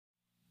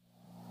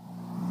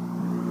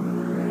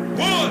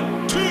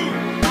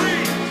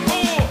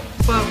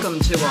Welcome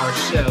to our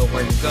show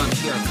where you're going to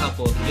hear a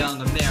couple of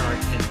young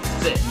Americans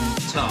sit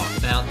and talk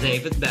about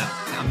David Bowie.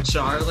 I'm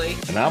Charlie.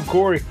 And I'm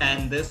Corey.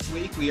 And this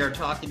week we are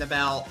talking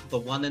about the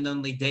one and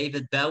only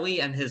David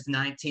Bowie and his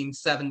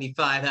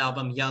 1975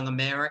 album, Young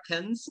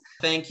Americans.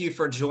 Thank you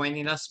for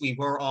joining us. We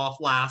were off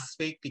last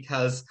week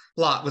because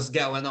a lot was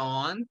going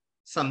on.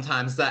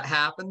 Sometimes that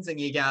happens and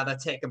you gotta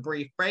take a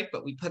brief break,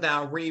 but we put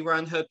out a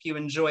rerun. Hope you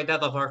enjoyed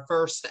that of our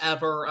first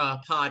ever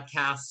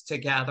podcast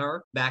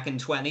together back in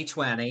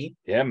 2020.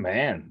 Yeah,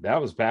 man.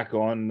 That was back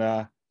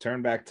on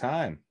Turn Back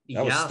Time.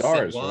 That was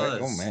Stars, right?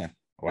 Oh, man.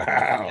 Wow.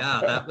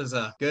 Yeah, that was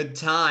a good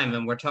time.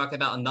 And we're talking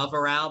about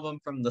another album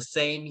from the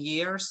same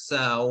year.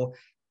 So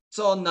it's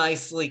all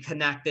nicely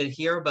connected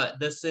here, but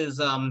this is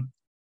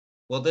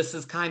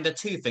kind of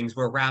two things.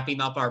 We're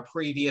wrapping up our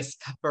previous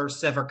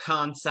first ever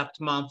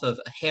concept month of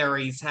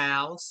Harry's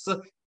House,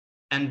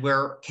 and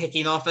we're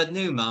kicking off a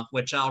new month,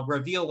 which I'll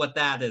reveal what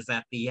that is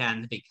at the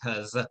end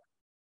because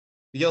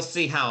you'll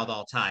see how it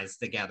all ties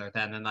together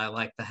then, and I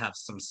like to have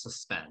some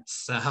suspense.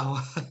 So,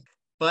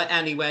 but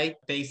anyway,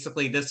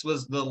 basically this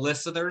was the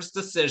listener's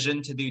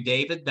decision to do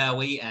David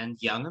Bowie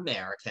and Young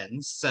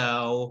Americans.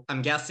 So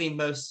I'm guessing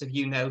most of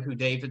you know who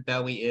David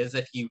Bowie is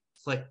if you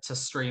click to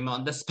stream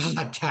on this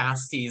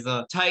podcast. He's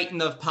a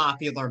titan of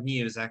popular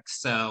music,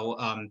 so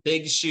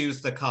big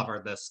shoes to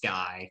cover, this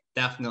guy.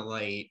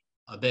 Definitely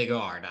a big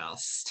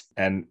artist.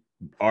 And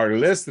our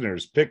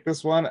listeners picked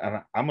this one,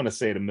 and I'm going to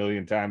say it a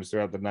million times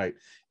throughout the night.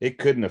 It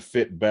couldn't have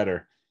fit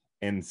better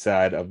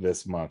inside of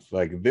this month.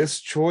 Like this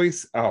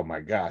choice, oh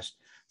my gosh,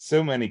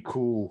 so many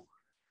cool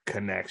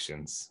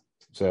connections.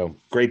 So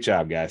great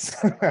job, guys.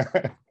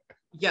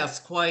 Yes,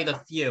 quite a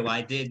few.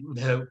 I did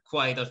know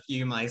quite a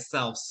few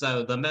myself.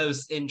 So the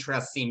most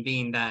interesting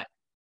being that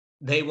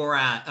they were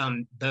at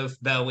both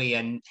Bowie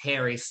and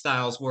Harry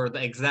Styles were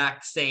the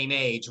exact same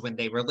age when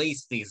they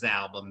released these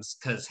albums,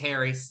 because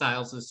Harry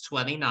Styles is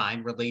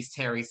 29, released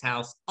Harry's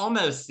House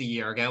almost a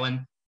year ago,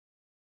 and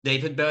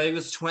David Bowie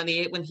was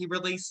 28 when he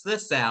released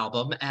this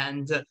album,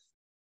 and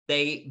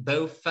they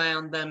both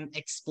found them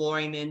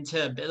exploring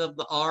into a bit of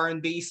the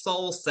R&B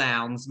soul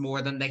sounds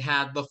more than they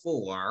had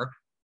before.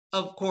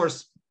 Of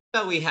course,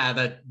 Bowie had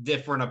a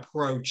different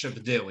approach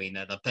of doing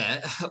it a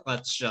bit,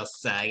 let's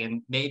just say,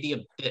 and maybe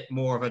a bit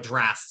more of a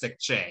drastic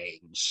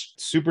change.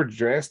 Super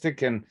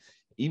drastic, and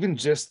even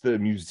just the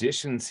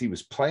musicians he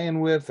was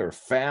playing with or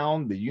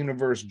found, the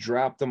universe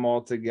dropped them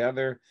all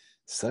together.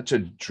 Such a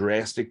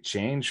drastic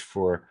change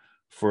for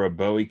a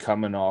Bowie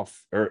coming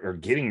off or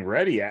getting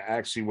ready,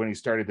 actually, when he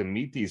started to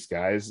meet these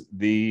guys,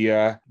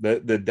 the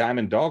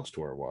Diamond Dogs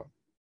tour was.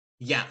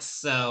 Yes,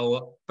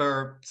 so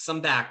for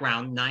some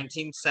background,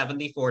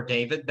 1974,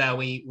 David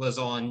Bowie was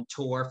on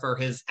tour for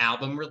his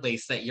album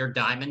release that year,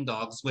 Diamond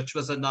Dogs, which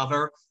was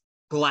another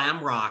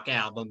glam rock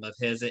album of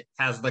his. It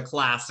has the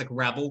classic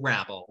Rebel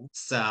Rebel.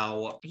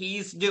 So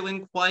he's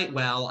doing quite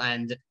well,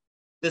 and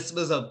this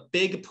was a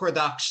big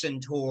production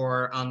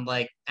tour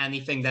unlike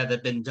anything that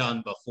had been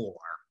done before.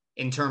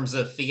 In terms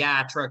of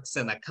theatrics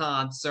and a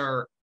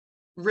concert,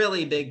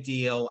 really big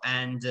deal,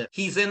 and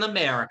he's in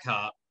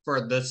America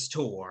for this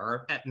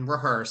tour and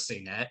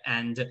rehearsing it,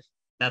 and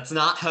that's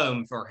not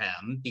home for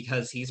him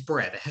because he's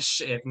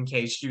British, in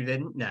case you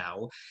didn't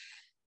know.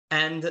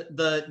 And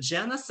the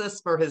genesis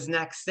for his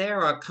next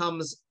era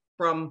comes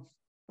from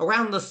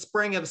around the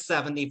spring of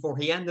 74.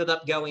 He ended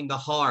up going to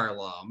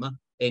Harlem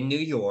in New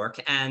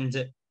York,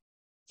 and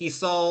he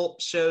saw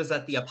shows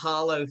at the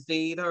Apollo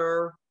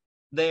Theater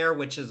there,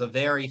 which is a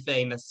very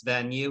famous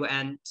venue,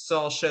 and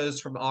saw shows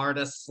from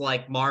artists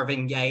like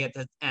Marvin Gaye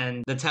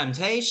and The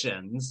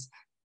Temptations.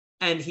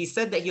 And he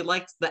said that he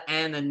liked the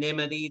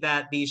anonymity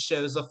that these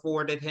shows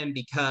afforded him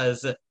because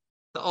the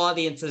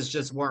audiences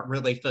just weren't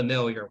really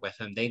familiar with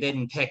him. They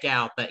didn't pick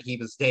out that he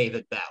was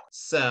David Bowie.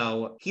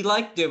 So he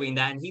liked doing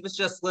that, and he was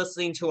just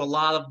listening to a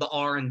lot of the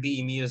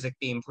R&B music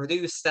being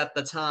produced at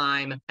the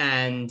time.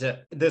 And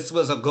this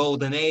was a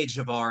golden age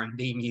of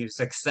R&B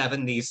music.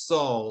 70s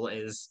soul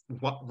is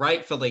what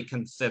rightfully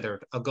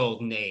considered a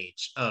golden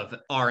age of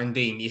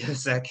R&B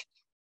music.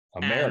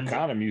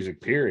 Americana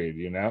music, period,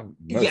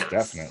 most yes.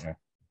 Definitely.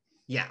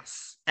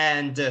 Yes,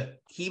 and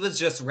he was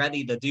just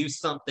ready to do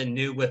something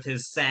new with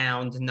his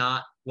sound,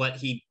 not what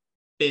he'd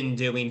been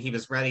doing. He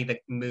was ready to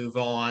move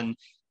on,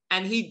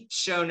 and he'd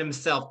shown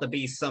himself to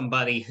be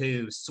somebody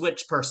who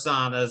switched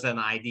personas and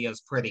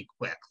ideas pretty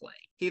quickly.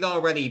 He'd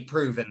already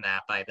proven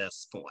that by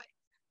this point.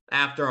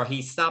 After all,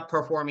 he stopped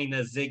performing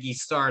as Ziggy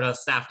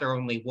Stardust after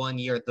only 1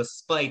 year,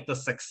 despite the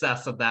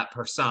success of that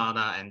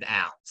persona and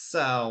out.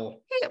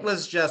 So it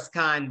was just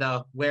kind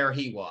of where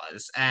he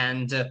was.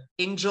 And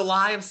in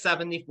July of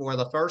 74,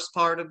 the first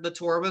part of the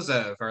tour was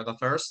over, the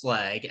first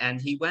leg,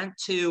 and he went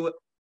to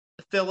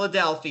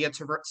Philadelphia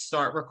to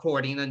start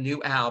recording a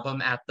new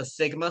album at the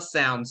Sigma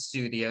Sound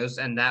Studios,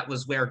 and that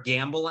was where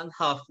Gamble and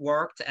Huff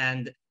worked,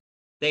 and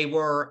they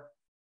were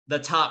the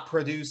top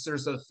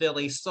producers of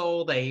Philly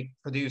soul. They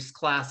produced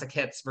classic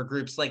hits for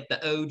groups like the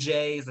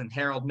OJs and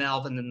Harold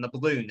Melvin and the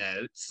Blue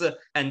Notes.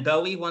 And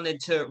Bowie wanted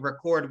to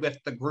record with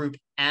the group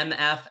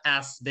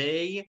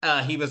MFSB.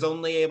 He was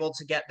only able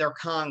to get their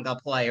conga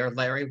player,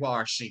 Larry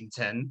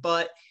Washington,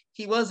 but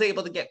he was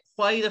able to get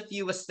quite a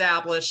few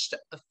established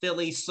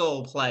Philly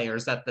soul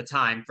players at the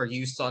time for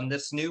use on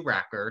this new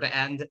record,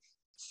 and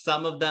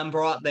some of them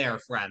brought their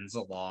friends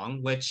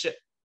along, which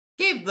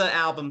gave the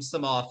album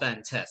some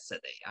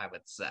authenticity, I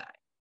would say.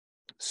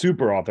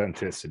 Super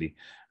authenticity.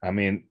 I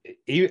mean,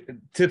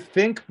 to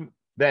think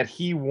that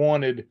he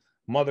wanted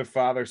Mother,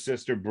 Father,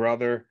 Sister,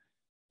 Brother,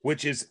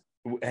 which is,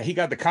 he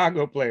got the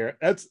Congo player.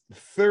 That's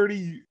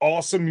 30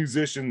 awesome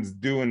musicians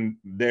doing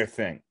their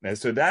thing. And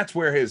so that's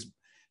where his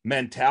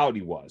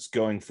mentality was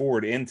going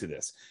forward into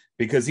this,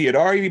 because he had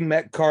already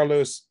met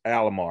Carlos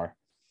Alomar,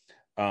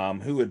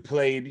 who had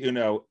played,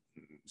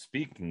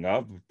 speaking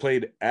of,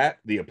 played at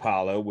the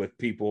Apollo with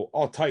people,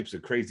 all types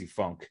of crazy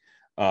funk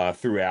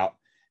throughout.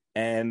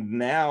 And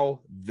now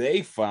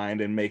they find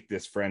and make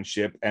this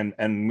friendship and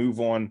move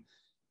on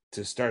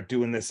to start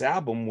doing this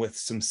album with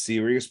some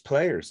serious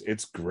players.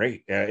 It's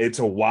great. It's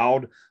a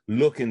wild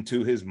look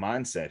into his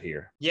mindset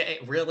here. Yeah,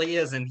 it really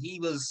is. And he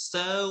was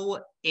so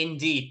in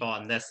deep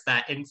on this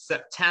that in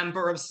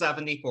September of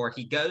 74,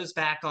 he goes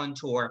back on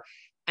tour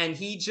and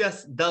he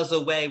just does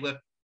away with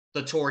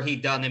the tour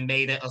he'd done and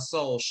made it a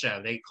soul show.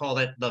 They called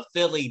it the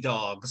Philly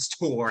Dogs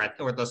tour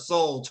or the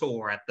Soul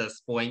Tour at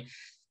this point.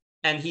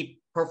 And he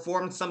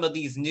performed some of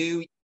these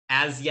new,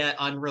 as yet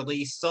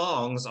unreleased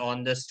songs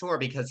on this tour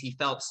because he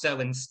felt so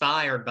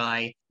inspired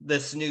by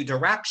this new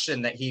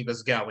direction that he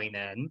was going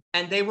in.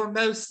 And they were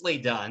mostly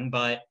done,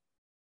 but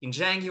in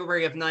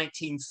January of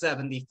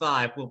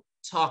 1975, we'll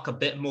talk a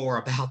bit more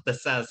about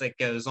this as it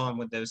goes on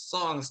when those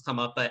songs come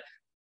up, but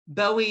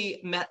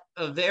Bowie met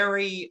a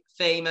very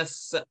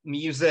famous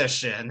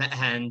musician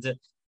and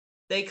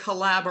they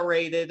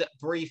collaborated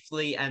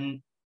briefly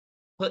and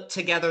put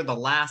together the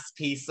last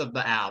piece of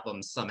the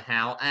album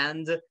somehow,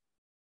 and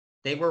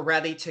they were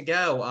ready to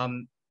go.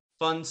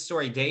 Fun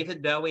story,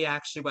 David Bowie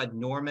actually had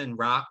Norman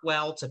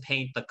Rockwell to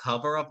paint the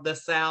cover of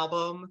this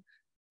album.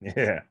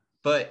 Yeah.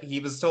 But he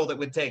was told it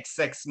would take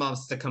 6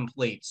 months to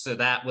complete, so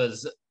that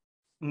was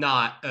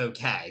not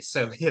okay.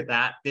 So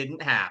that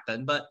didn't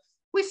happen, but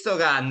we still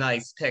got a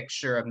nice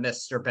picture of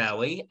Mr.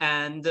 Bowie,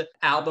 and the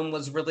album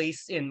was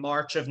released in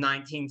March of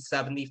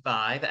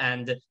 1975,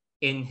 and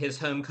in his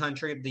home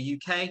country of the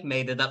UK,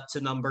 made it up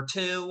to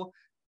 #2,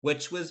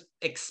 which was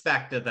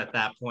expected at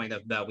that point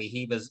of Bowie.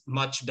 He was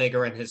much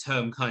bigger in his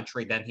home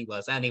country than he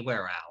was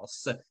anywhere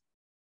else.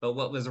 But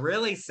what was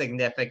really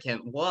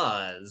significant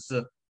was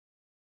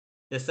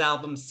this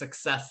album's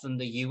success in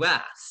the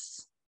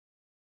US.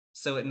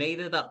 So it made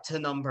it up to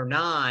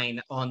 #9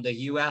 on the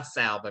US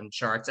album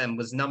charts and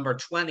was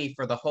 #20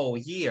 for the whole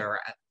year.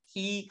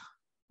 He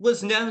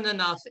was known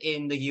enough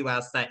in the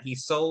US that he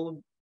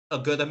sold a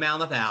good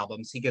amount of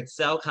albums. He could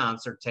sell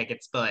concert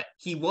tickets, but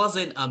he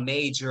wasn't a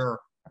major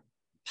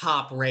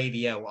pop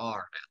radio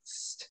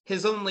artist.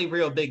 His only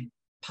real big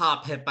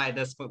pop hit by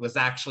this point was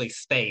actually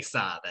Space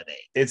Oddity.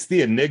 It's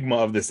the enigma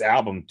of this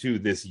album too,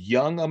 this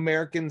Young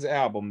Americans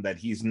album, that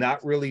he's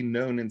not really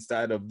known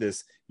inside of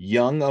this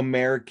Young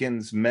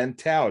Americans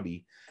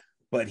mentality,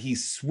 but he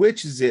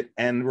switches it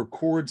and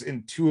records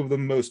in two of the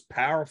most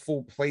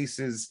powerful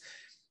places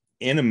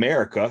in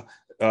America,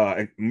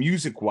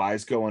 music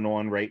wise, going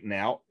on right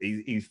now.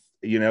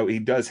 He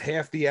does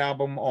half the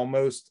album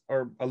almost,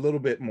 or a little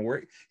bit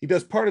more. He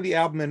does part of the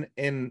album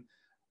in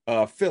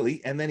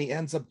Philly, and then he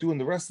ends up doing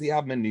the rest of the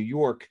album in New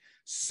York.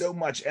 So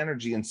much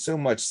energy and so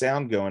much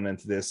sound going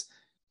into this.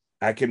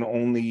 I can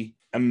only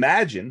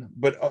imagine,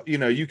 but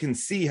you can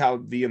see how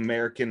the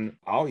American,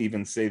 I'll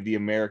even say the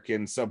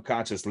American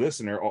subconscious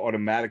listener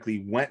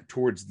automatically went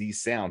towards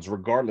these sounds,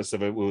 regardless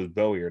of if it was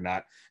Bowie or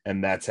not.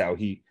 And that's how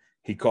he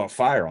caught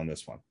fire on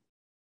this one.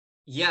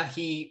 Yeah,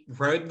 he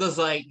rode the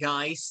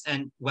zeitgeist,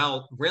 and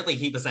well, really,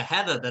 he was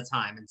ahead of the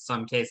time in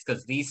some cases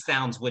because these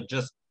sounds would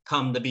just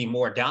come to be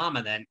more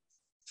dominant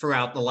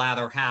throughout the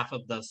latter half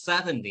of the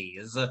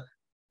 70s.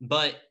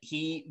 But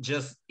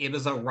it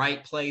was a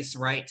right place,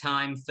 right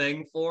time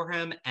thing for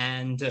him,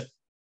 and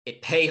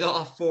it paid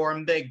off for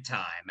him big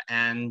time.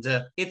 And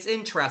it's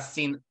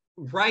interesting,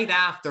 right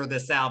after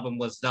this album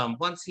was done,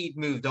 once he'd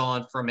moved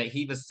on from it,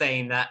 he was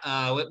saying that,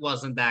 it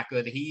wasn't that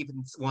good. He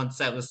even once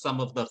said it was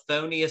some of the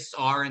phoniest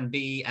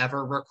R&B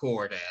ever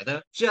recorded.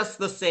 Just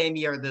the same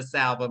year this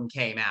album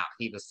came out,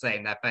 he was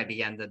saying that by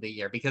the end of the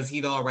year, because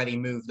he'd already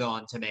moved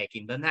on to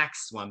making the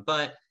next one.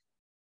 But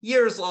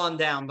years on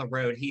down the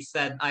road, he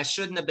said, I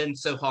shouldn't have been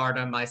so hard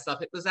on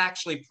myself. It was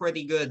actually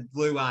pretty good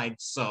Blue-Eyed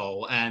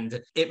Soul.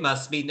 And it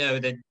must be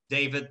noted,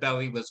 David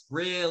Bowie was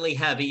really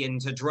heavy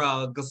into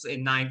drugs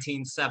in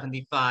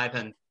 1975,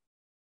 and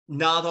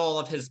not all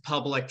of his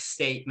public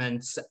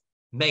statements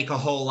make a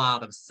whole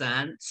lot of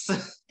sense.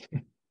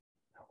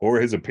 Or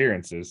his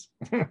appearances.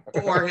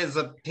 Or his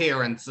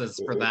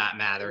appearances, for that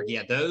matter.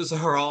 Yeah, those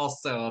are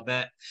also a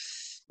bit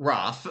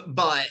rough,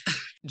 but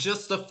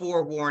just a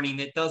forewarning,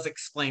 it does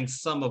explain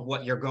some of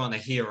what you're going to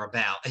hear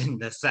about in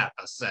this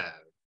episode.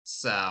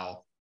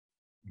 So,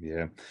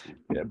 Yeah.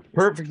 Yeah.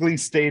 Perfectly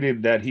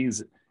stated that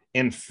he's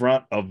in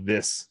front of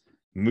this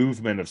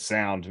movement of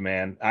sound,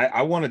 man.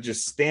 I want to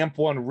just stamp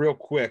one real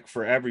quick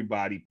for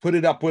everybody, put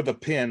it up with a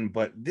pin,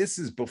 but this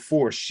is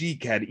before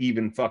Chic had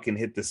even fucking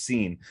hit the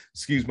scene.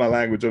 Excuse my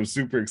language. I'm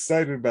super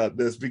excited about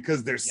this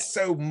because there's yeah.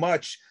 so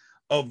much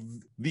of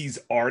these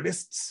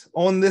artists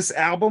on this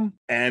album,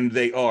 and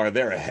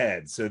they're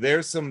ahead. So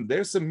there's some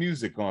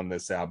music on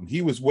this album.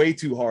 He was way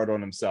too hard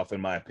on himself,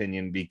 in my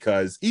opinion,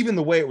 because even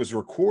the way it was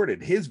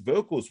recorded, his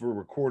vocals were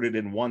recorded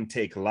in one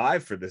take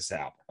live for this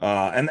album.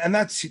 And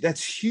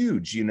that's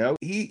huge, you know.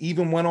 He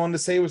even went on to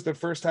say it was the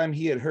first time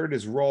he had heard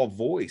his raw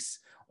voice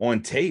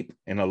on tape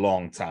in a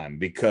long time,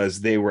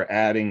 because they were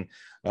adding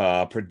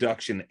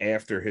production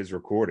after his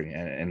recording,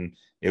 and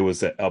it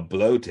was a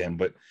blow to him.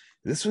 But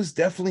this was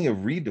definitely a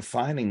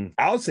redefining,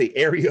 I would say,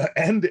 area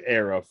and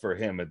era for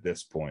him at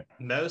this point.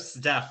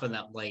 Most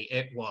definitely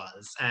it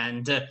was.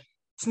 And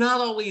it's not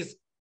always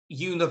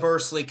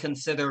universally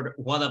considered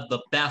one of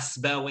the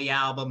best Bowie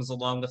albums,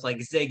 along with like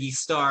Ziggy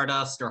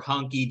Stardust or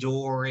Hunky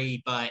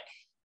Dory, but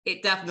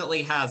it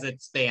definitely has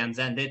its fans,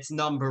 and its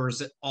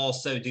numbers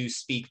also do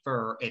speak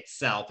for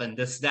itself. And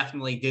this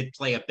definitely did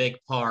play a big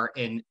part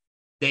in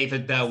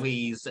David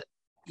Bowie's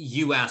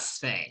US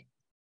fame,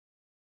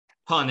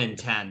 pun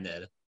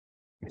intended.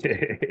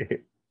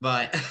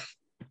 But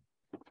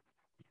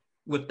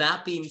with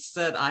that being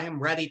said, I am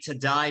ready to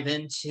dive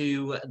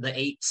into the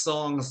 8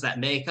 songs that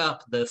make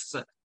up this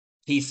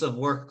piece of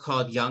work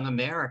called Young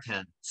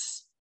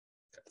Americans.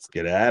 Let's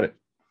get at it.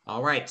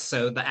 All right,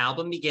 so the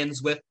album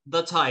begins with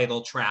the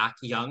title track,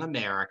 Young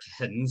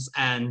Americans,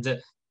 and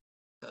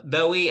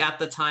Bowie at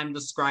the time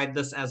described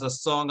this as a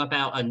song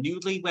about a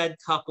newlywed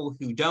couple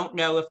who don't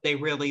know if they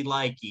really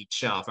like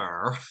each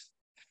other.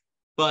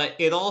 But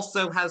it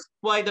also has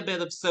quite a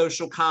bit of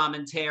social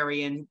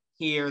commentary in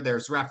here.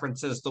 There's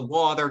references to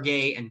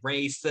Watergate and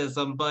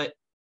racism, but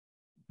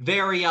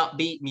very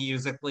upbeat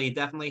musically.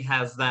 Definitely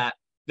has that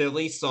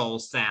Billy Soul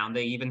sound.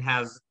 It even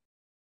has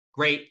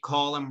great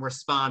call and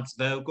response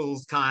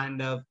vocals,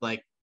 kind of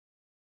like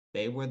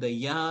they were the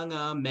young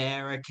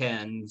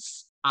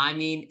Americans. I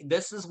mean,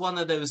 this is one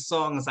of those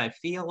songs I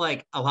feel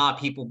like a lot of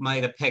people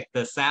might have picked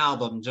this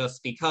album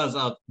just because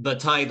of the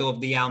title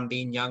of the album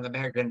being Young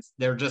Americans.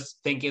 They're just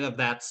thinking of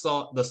that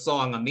song, the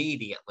song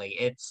immediately.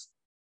 It's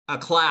a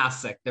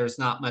classic. There's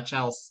not much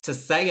else to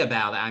say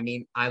about it. I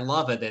mean, I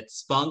love it.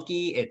 It's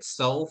funky, it's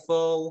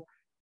soulful,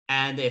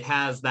 and it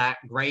has that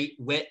great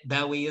wit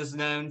Bowie is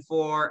known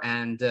for,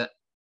 and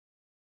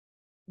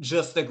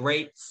just a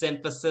great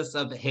synthesis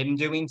of him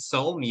doing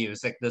soul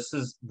music. This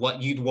is what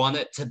you'd want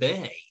it to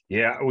be.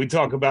 Yeah, we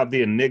talk about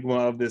the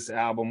enigma of this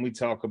album. We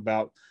talk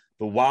about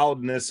the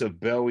wildness of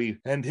Bowie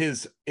and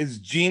his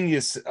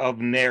genius of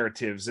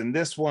narratives, and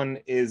this one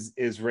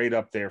is right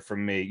up there for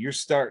me. You're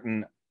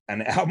starting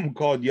an album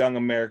called Young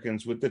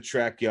Americans with the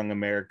track Young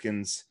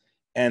Americans,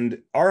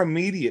 and our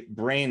immediate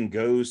brain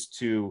goes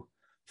to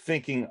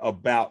thinking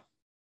about,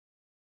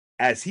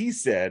 as he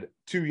said,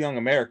 2 young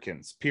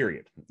Americans,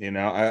 period. You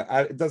know,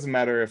 it doesn't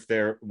matter if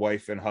they're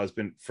wife and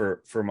husband,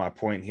 for my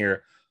point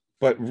here,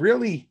 but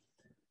really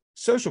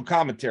social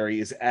commentary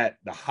is at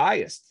the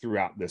highest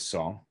throughout this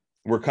song.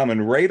 We're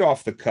coming right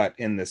off the cut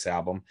in this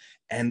album,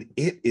 and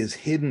it is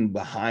hidden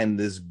behind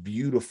this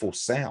beautiful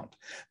sound,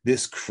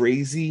 this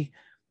crazy,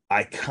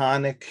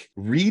 iconic,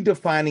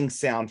 redefining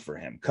sound for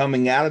him,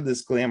 coming out of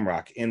this glam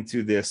rock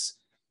into this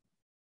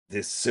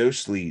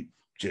socially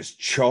just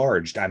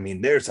charged. I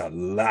mean, there's a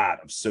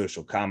lot of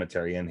social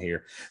commentary in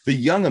here. The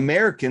Young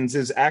Americans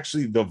is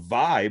actually the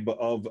vibe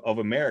of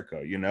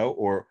America, you know,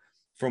 or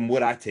from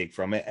what I take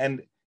from it.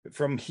 And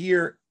from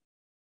here,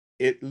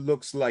 it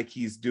looks like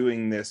he's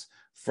doing this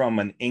from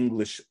an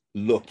English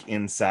look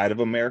inside of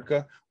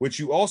America, which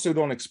you also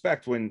don't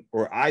expect when,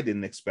 or I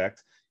didn't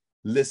expect,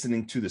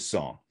 listening to the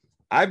song.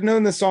 I've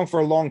known this song for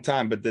a long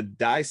time, but to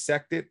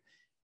dissect it,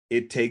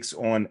 it takes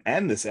on,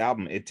 and this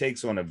album, it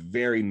takes on a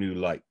very new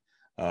light.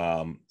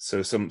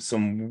 So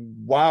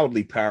some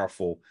wildly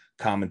powerful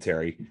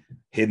commentary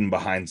hidden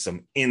behind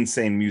some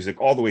insane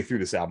music all the way through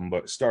this album,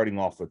 but starting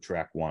off with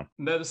track 1.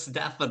 Most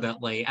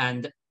definitely.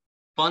 And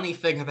funny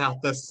thing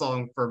about this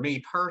song for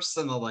me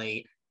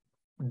personally,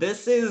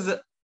 this is,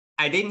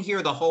 I didn't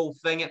hear the whole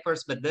thing at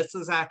first, but this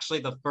is actually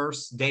the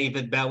first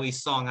David Bowie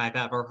song I've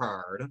ever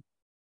heard.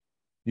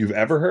 You've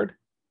ever heard?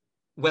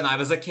 When I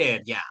was a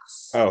kid,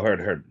 yes. Oh,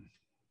 heard.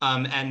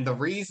 And the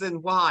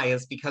reason why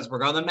is because we're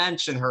going to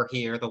mention her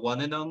here, the one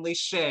and only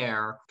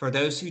Cher. For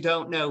those who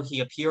don't know,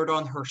 he appeared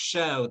on her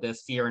show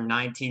this year in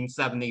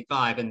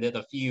 1975 and did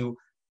a few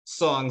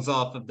songs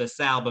off of this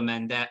album.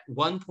 And at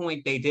one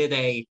point, they did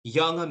a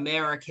Young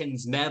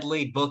Americans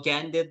medley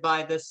bookended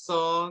by this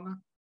song.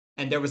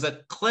 And there was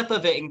a clip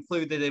of it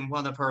included in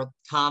one of her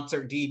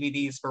concert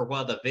DVDs for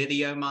one of the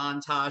video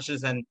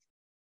montages. And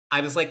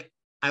I was like,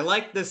 I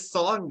like this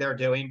song they're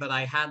doing, but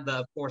I had to,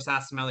 of course,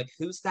 ask them, like,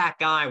 who's that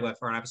guy with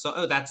her? And I was like,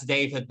 oh, that's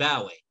David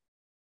Bowie.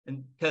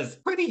 And because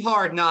pretty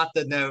hard not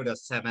to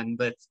notice him,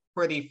 and it's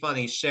pretty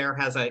funny. Cher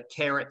has a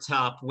carrot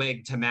top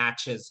wig to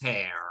match his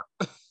hair.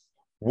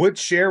 What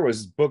Cher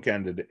was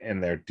bookended in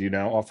there? Do you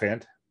know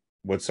offhand?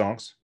 What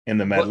songs in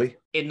the medley?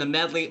 In the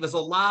medley, it was a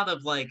lot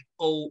of like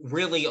old,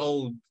 really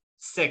old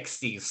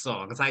 60s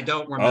songs. I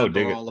don't Oh, dig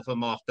remember it. all of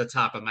them off the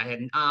top of my head.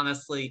 And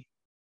honestly,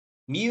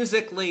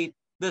 musically,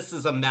 this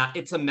is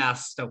it's a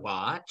mess to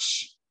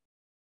watch,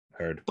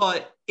 Heard.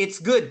 but it's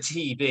good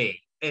TV,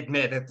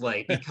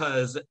 admittedly,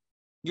 because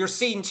you're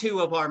seeing two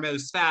of our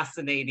most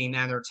fascinating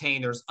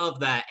entertainers of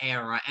that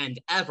era and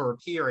ever,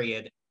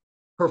 period,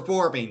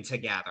 performing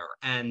together.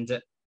 And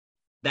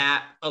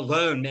that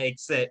alone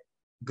makes it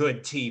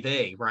good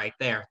TV right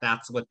there.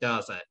 That's what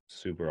does it.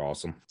 Super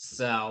awesome.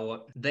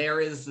 So there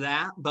is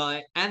that.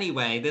 But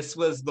anyway, this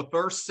was the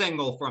first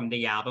single from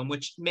the album,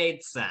 which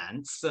made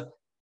sense.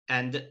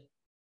 And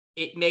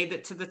it made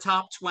it to the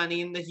top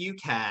 20 in the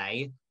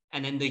UK.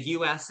 And in the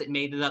US, it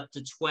made it up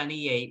to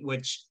 28,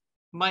 which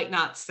might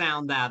not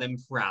sound that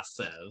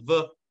impressive.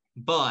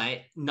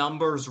 But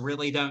numbers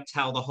really don't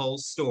tell the whole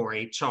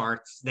story.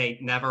 Charts, they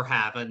never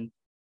have. And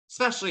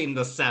especially in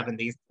the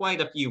 70s,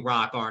 quite a few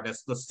rock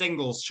artists, the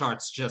singles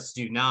charts just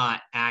do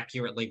not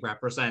accurately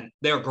represent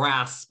their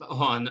grasp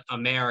on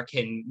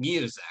American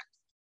music.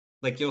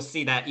 Like you'll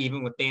see that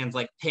even with bands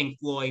like Pink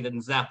Floyd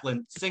and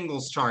Zeppelin,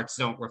 singles charts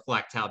don't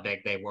reflect how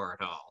big they were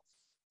at all.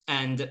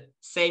 And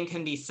same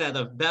can be said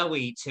of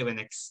Bowie to an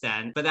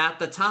extent, but at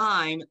the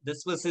time,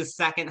 this was his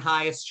second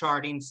highest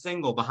charting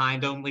single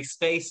behind only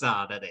Space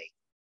Oddity.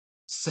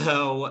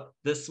 So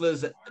this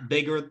was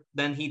bigger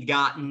than he'd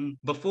gotten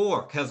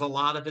before because a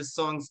lot of his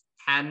songs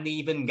hadn't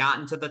even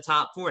gotten to the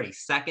top 40.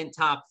 Second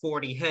top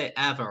 40 hit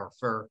ever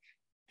for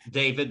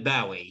David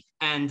Bowie.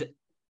 And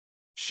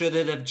should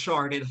it have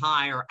charted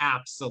higher?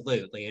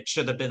 Absolutely. It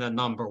should have been a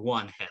number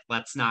one hit.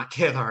 Let's not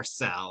kid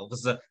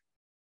ourselves.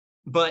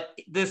 But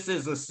this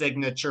is a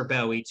signature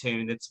Bowie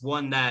tune. It's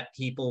one that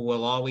people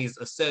will always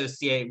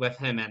associate with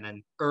him and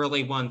an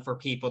early one for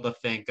people to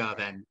think of.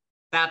 And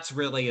that's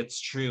really its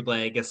true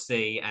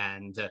legacy.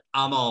 And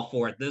I'm all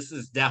for it. This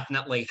is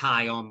definitely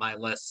high on my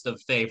list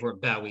of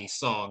favorite Bowie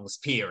songs,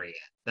 period.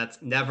 That's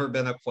never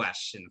been a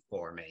question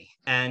for me.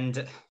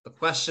 And the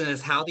question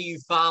is, how do you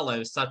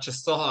follow such a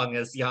song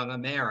as Young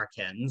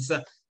Americans?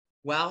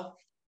 Well,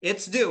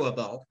 it's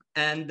doable.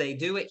 And they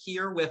do it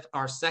here with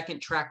our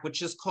second track,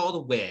 which is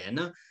called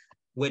Win,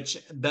 which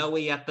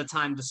Bowie at the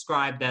time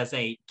described as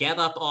a get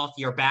up off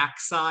your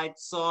backside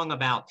song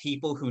about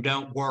people who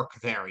don't work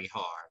very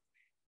hard.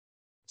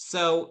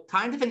 So,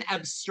 kind of an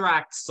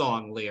abstract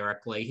song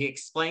lyrically. He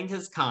explained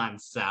his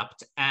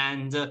concept,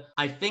 and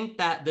I think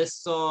that this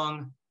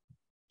song,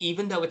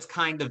 even though it's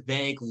kind of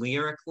vague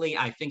lyrically,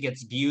 I think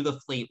it's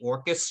beautifully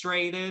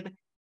orchestrated.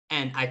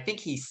 And I think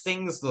he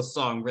sings the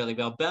song really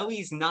well.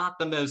 Bowie's not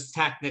the most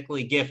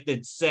technically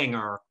gifted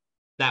singer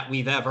that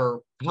we've ever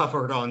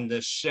covered on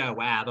this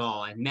show at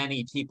all. And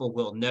many people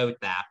will note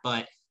that.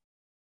 But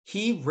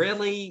he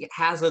really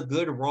has a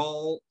good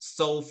role,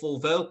 soulful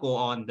vocal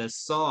on this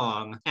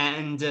song.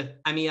 And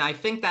I mean, I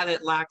think that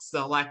it lacks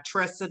the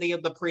electricity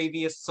of the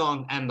previous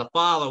song and the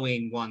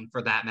following one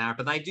for that matter.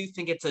 But I do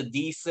think it's a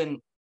decent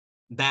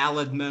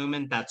ballad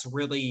moment that's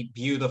really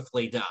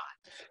beautifully done.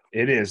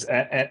 It is.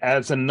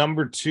 As a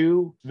number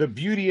two, the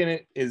beauty in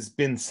it has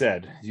been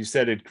said. You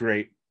said it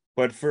great.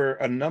 But for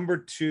a number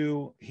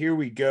two, here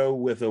we go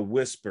with a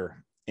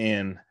whisper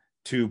in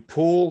to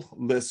pull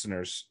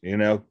listeners,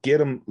 get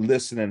them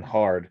listening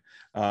hard.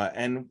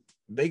 And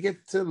they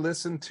get to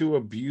listen to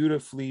a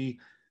beautifully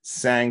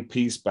sang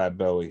piece by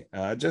Bowie.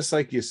 Just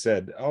like you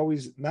said,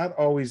 not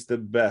always the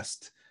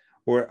best,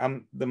 or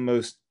I'm the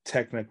most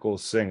technical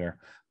singer,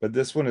 but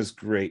this one is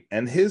great.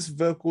 And his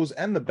vocals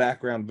and the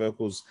background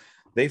vocals,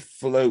 they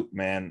float,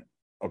 man,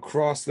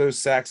 across those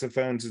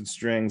saxophones and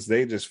strings.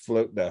 They just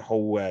float that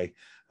whole way.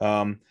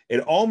 It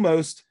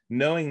almost,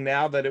 knowing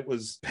now that it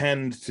was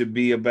penned to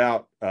be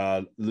about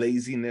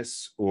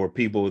laziness or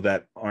people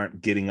that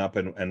aren't getting up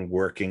and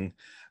working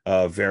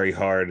very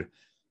hard,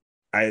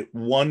 I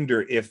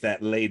wonder if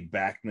that laid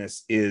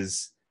backness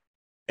is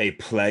a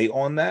play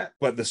on that,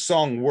 but the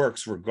song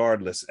works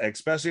regardless,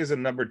 especially as a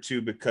number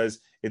two, because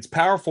it's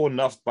powerful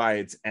enough by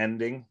its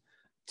ending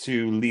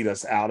to lead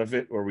us out of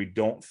it or we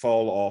don't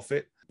fall off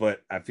it.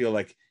 But I feel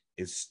like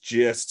it's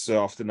just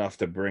soft enough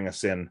to bring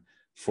us in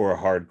for a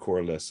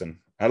hardcore listen.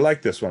 I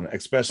like this one,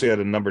 especially at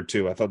a number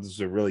two. I thought this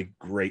was a really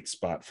great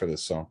spot for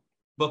this song.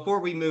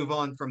 Before we move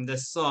on from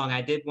this song,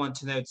 I did want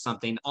to note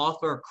something.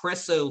 Author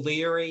Chris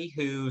O'Leary,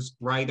 who's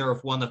writer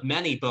of one of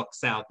many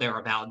books out there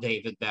about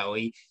David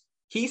Bowie,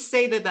 he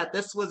stated that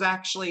this was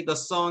actually the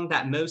song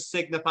that most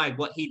signified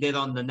what he did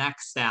on the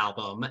next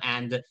album.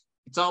 And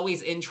it's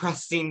always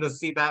interesting to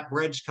see that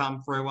bridge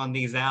come through on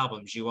these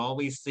albums. You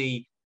always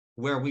see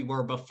where we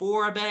were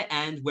before a bit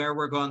and where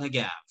we're going to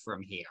go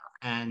from here.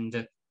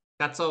 And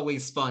that's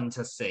always fun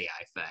to see,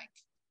 I think.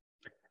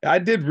 I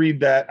did read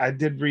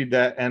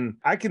that. And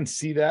I can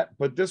see that.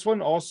 But this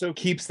one also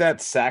keeps that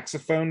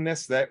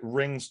saxophoneness that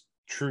rings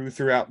true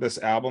throughout this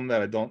album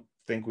that I don't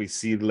think we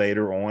see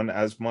later on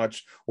as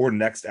much, or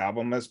next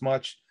album as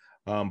much.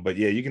 But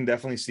yeah, you can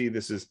definitely see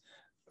this is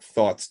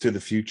thoughts to the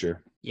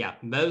future. Yeah,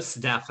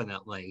 most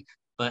definitely.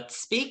 But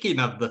speaking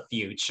of the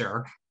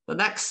future, the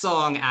next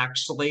song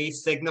actually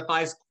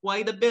signifies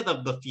quite a bit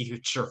of the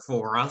future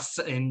for us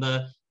in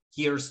the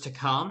years to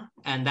come.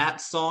 And that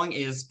song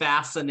is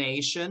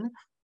Fascination.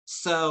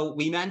 So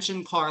we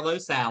mentioned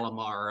Carlos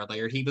Alomar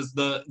earlier. He was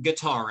the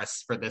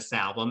guitarist for this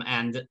album.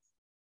 And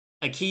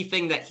a key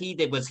thing that he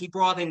did was he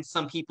brought in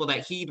some people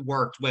that he'd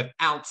worked with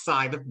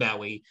outside of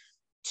Bowie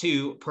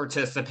to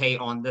participate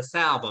on this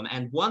album.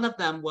 And one of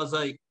them was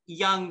a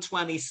young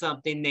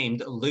 20-something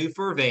named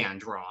Luther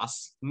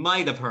Vandross.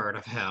 Might have heard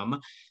of him.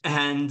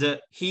 And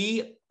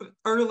he,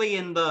 early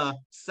in the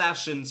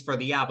sessions for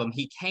the album,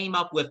 he came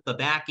up with the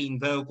backing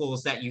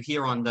vocals that you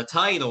hear on the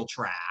title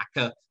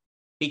track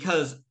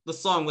because the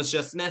song was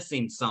just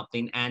missing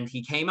something, and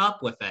he came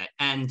up with it.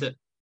 And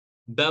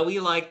Bowie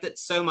liked it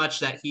so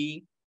much that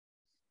he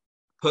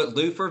put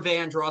Luther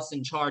Vandross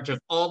in charge of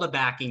all the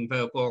backing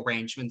vocal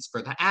arrangements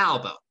for the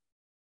album,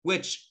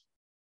 which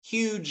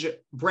huge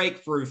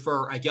breakthrough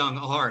for a young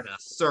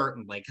artist,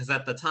 certainly, because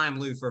at the time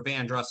Luther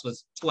Vandross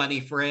was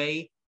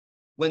 23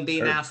 when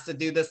being asked to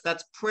do this.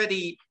 That's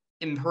pretty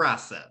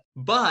impressive.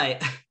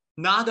 But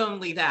not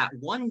only that,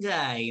 one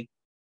day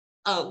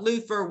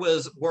Luther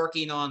was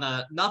working on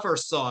another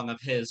song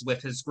of his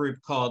with his group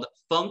called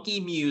Funky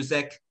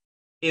Music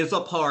Is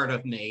a Part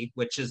of Me,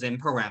 which is in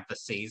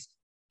parentheses.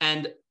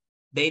 And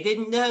they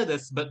didn't know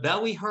this, but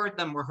Bowie heard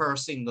them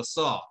rehearsing the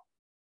song.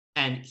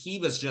 And he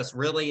was just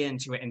really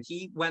into it. And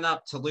he went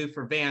up to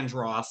Luther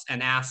Vandross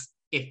and asked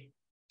if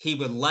he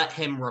would let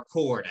him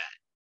record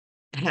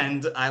it.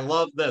 And I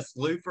love this.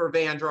 Luther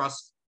Vandross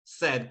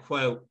said,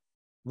 quote,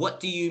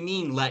 "What do you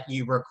mean let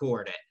you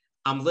record it?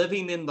 I'm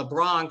living in the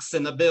Bronx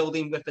in a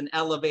building with an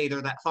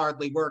elevator that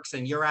hardly works,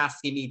 and you're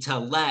asking me to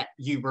let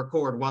you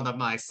record one of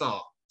my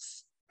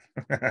songs."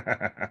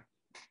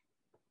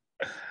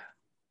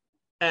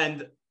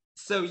 And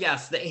so,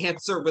 yes, the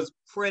answer was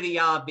pretty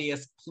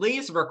obvious.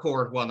 Please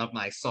record one of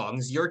my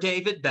songs. You're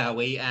David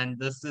Bowie, and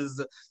this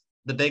is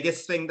the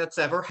biggest thing that's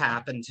ever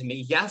happened to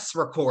me. Yes,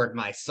 record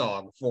my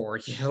song for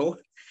you.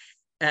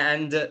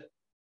 And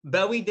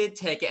Bowie did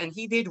take it, and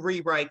he did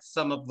rewrite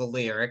some of the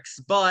lyrics,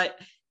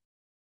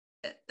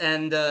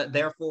 and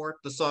therefore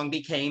the song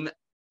became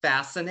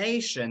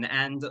Fascination.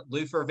 And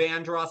Luther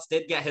Vandross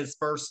did get his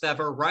first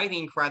ever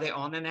writing credit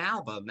on an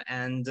album.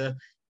 And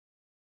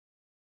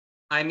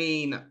I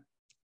mean,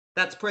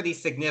 that's pretty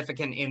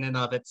significant in and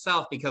of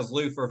itself because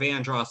Luther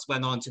Vandross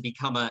went on to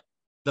become a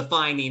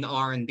defining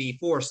R&B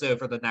force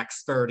over the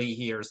next 30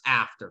 years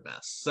after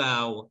this.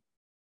 So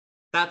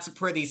that's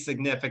pretty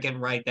significant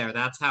right there.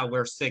 That's how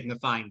we're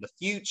signifying the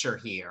future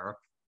here.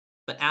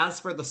 But as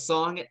for the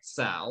song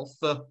itself,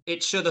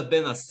 it should have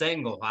been a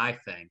single, I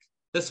think.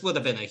 This would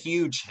have been a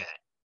huge hit.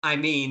 I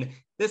mean,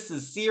 this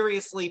is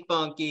seriously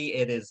funky.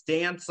 It is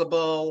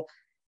danceable.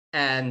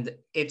 And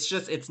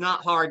it's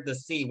not hard to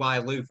see why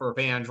Luther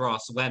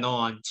Vandross went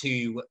on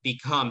to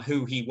become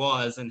who he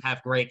was and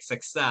have great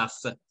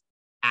success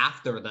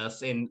after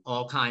this in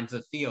all kinds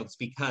of fields.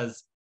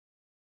 Because,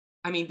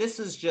 I mean, this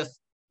is just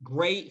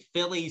great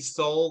Philly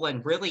soul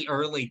and really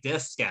early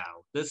disco.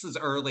 This is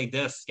early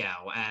disco.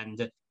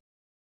 And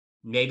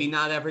maybe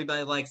not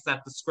everybody likes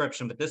that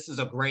description, but this is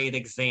a great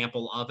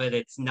example of it.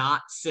 It's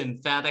not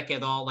synthetic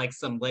at all like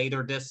some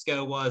later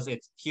disco was.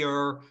 It's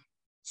pure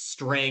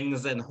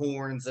strings and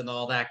horns and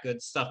all that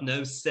good stuff.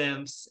 No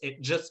synths.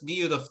 It just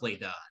beautifully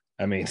done.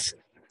 I mean,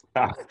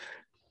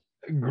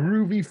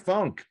 groovy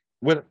funk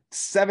with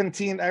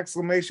 17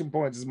 exclamation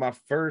points is my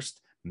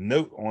first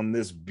note on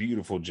this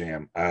beautiful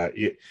jam.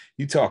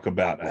 You talk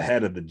about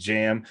ahead of the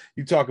jam.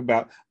 You talk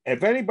about,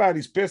 if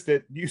anybody's pissed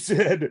that you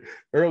said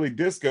early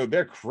disco,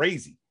 they're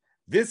crazy.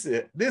 This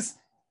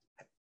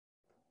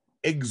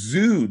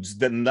exudes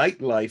the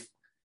nightlife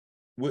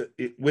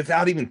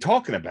without even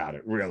talking about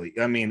it, really.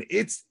 I mean,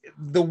 it's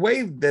the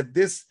way that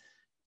this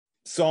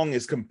song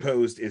is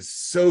composed is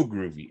so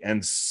groovy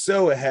and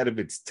so ahead of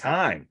its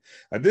time.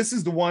 This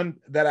is the one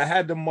that I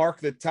had to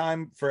mark the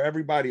time for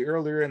everybody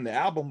earlier in the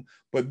album,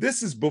 but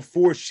this is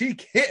before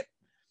Chic hit.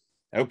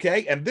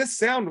 Okay. And this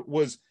sound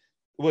was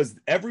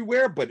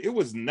everywhere, but it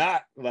was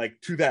not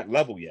like to that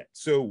level yet.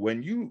 So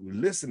when you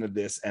listen to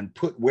this and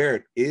put where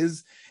it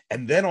is,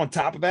 and then on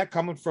top of that,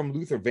 coming from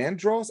Luther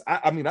Vandross,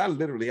 I mean, I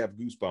literally have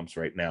goosebumps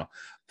right now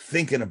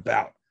thinking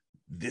about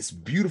this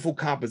beautiful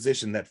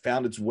composition that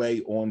found its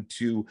way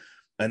onto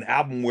an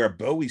album where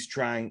Bowie's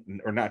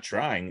trying, or not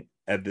trying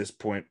at this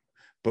point,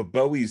 but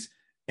Bowie's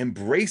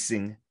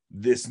embracing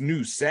this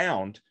new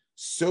sound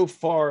so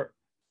far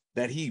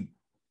that he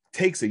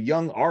takes a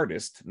young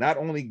artist, not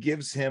only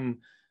gives him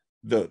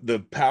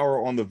the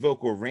power on the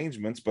vocal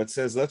arrangements, but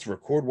says, let's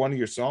record one of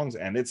your songs.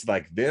 And it's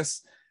like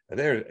this.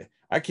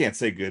 I can't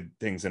say good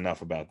things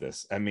enough about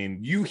this. I mean,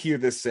 you hear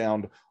this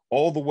sound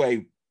all the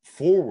way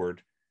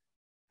forward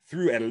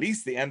through at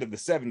least the end of the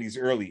 70s,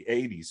 early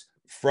 80s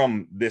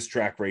from this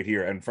track right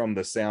here, and from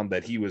the sound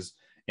that he was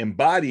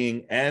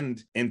embodying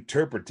and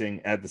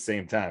interpreting at the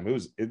same time.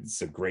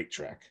 It's a great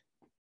track.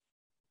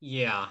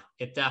 Yeah,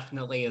 it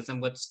definitely is.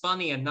 And what's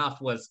funny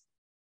enough was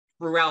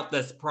throughout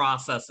this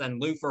process,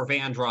 and Luther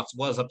Vandross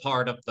was a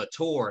part of the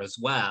tour as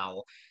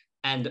well.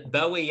 And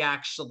Bowie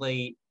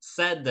actually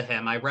said to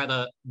him, I read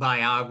a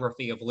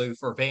biography of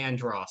Luther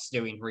Vandross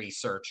doing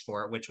research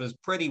for it, which was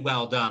pretty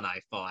well done,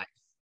 I thought.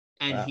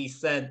 And Wow. he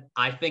said,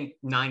 I think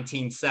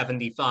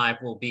 1975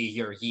 will be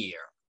your year.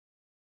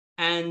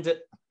 And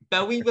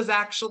Bowie was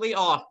actually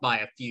off by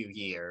a few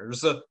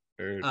years.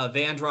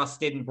 Vandross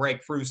didn't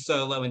break through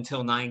solo until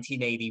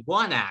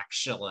 1981,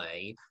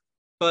 actually,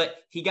 but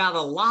he got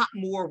a lot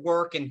more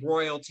work and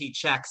royalty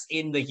checks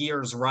in the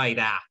years right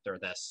after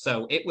this.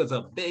 So it was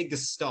a big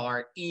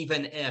start,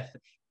 even if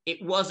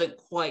it wasn't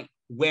quite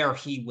where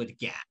he would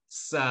get.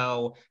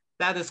 So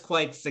that is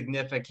quite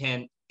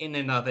significant in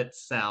and of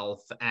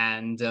itself.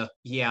 And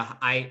yeah,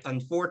 I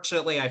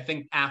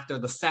think after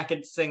the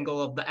second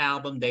single of the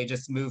album, they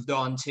just moved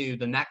on to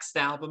the next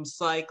album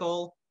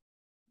cycle.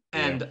 Yeah.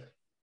 And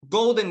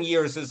Golden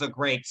Years is a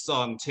great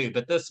song too,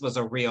 but this was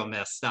a real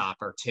missed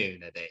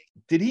opportunity.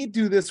 Did he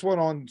do this one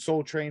on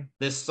Soul Train?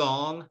 This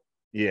song,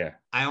 Yeah.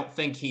 I don't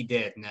think he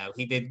did. No,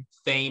 he did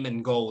Fame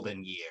and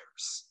Golden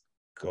Years.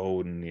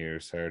 Golden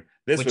Years, heard.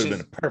 This would have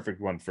been a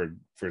perfect one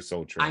for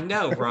Soul Train. I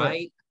know,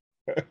 right?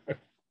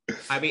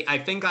 I mean, I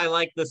think I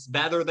like this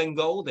better than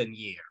Golden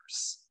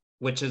Years,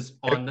 which is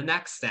on the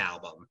next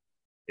album.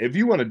 If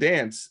you want to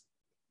dance,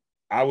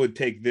 I would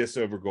take this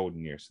over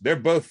Golden Years. They're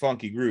both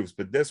funky grooves,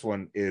 but this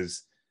one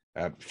is,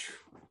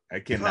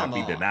 it cannot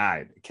be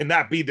denied. It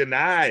cannot be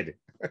denied.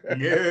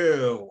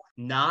 No,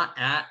 not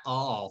at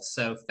all.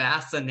 So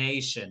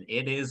Fascination,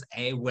 it is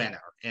a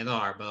winner in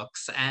our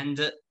books.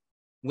 And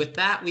with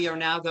that, we are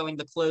now going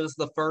to close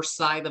the first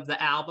side of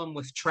the album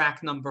with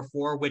track number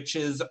 4, which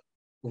is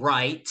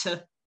Right.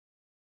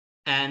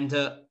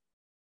 And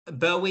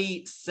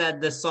Bowie said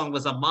this song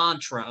was a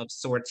mantra of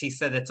sorts. He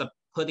said it's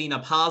putting a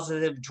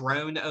positive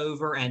drone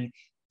over, and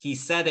he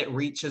said it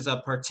reaches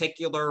a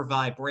particular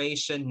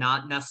vibration,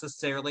 not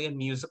necessarily a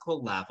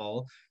musical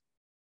level.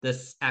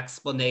 This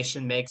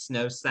explanation makes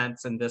no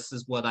sense, and this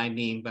is what I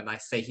mean when I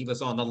say he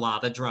was on a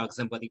lot of drugs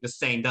and what he was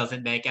saying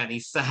doesn't make any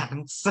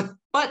sense.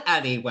 But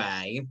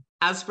anyway,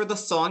 as for the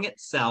song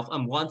itself,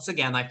 once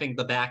again, I think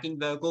the backing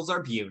vocals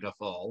are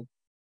beautiful.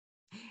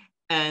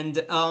 And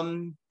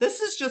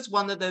this is just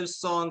one of those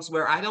songs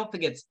where I don't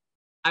think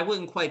I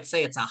wouldn't quite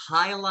say it's a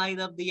highlight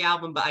of the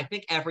album, but I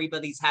think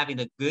everybody's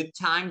having a good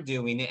time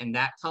doing it, and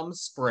that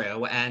comes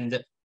through.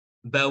 And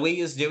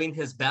Bowie is doing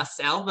his best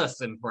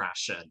Elvis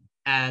impression.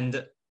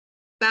 And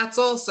that's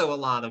also a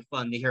lot of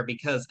fun to hear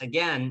because,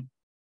 again,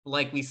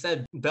 like we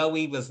said,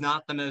 Bowie was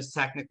not the most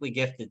technically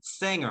gifted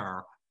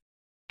singer.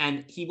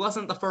 And he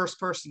wasn't the first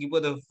person you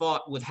would have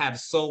thought would have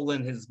soul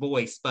in his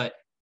voice, but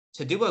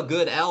to do a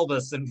good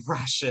Elvis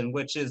impression,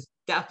 which is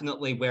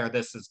definitely where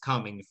this is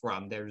coming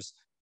from, there's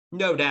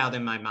no doubt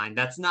in my mind.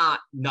 That's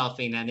not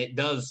nothing, and it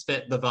does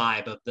fit the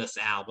vibe of this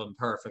album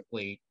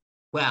perfectly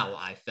well,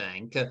 I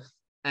think.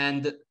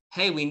 And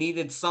hey, we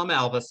needed some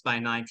Elvis by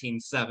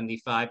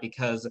 1975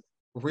 because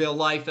real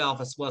life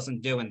Elvis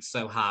wasn't doing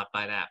so hot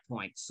by that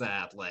point,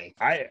 sadly.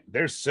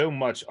 There's so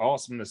much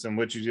awesomeness in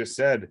what you just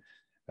said.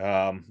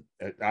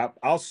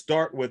 I'll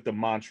start with the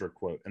mantra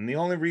quote, and the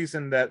only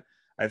reason that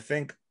I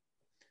think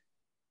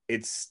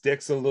it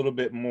sticks a little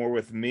bit more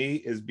with me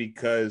is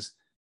because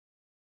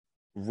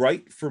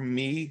Right for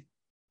me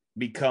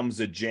becomes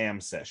a jam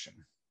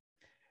session,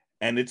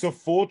 and it's a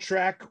full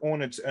track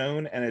on its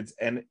own, and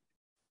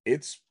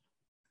it's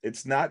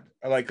not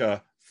like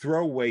a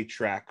throwaway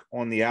track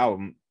on the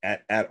album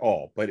at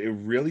all, but it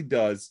really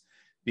does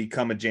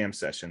become a jam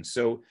session.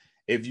 So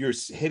if you're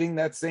hitting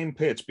that same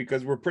pitch,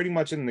 because we're pretty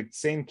much in the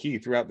same key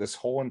throughout this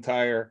whole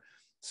entire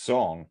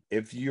song,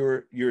 if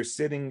you're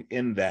sitting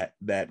in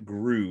that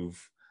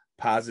groove,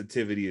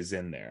 positivity is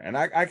in there, and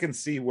I can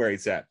see where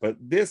it's at. But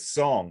this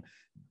song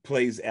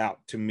plays out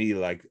to me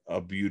like a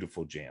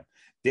beautiful jam.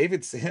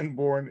 David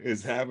Sanborn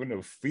is having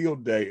a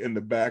field day in the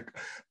back.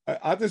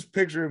 I just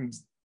picture him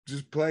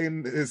just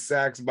playing his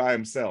sax by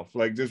himself,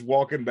 like just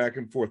walking back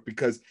and forth,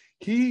 because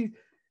he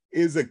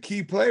is a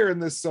key player in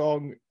this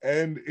song,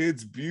 and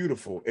it's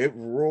beautiful. It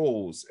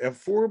rolls at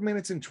 4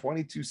 minutes and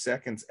 22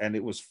 seconds, and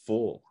it was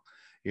full,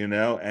 and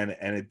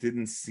it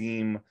didn't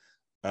seem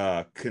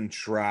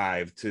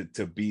contrived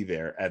to be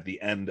there at the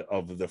end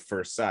of the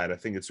first side. I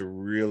think it's a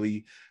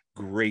really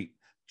great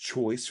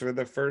choice for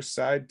the first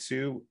side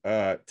to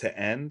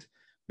end,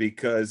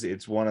 because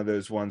it's one of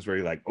those ones where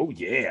you're like, oh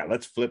yeah,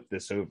 let's flip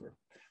this over.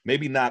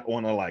 Maybe not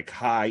on a like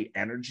high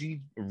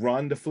energy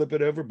run to flip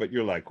it over, but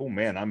you're like, oh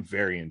man, I'm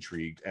very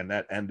intrigued. And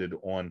that ended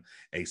on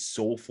a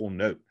soulful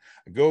note.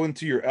 Go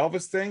into your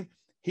Elvis thing.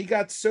 He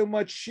got so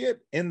much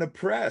shit in the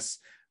press,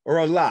 or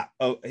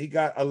he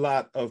got a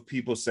lot of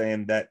people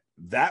saying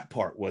that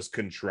part was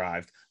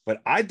contrived,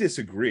 but I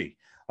disagree.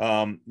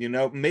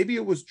 Maybe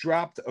it was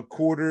dropped a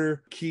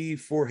quarter key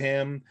for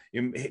him.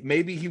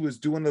 Maybe he was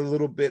doing a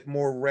little bit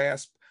more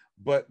rasp,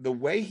 but the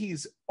way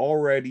he's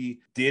already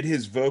did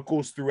his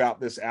vocals throughout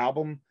this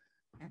album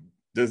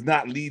does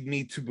not lead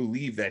me to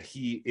believe that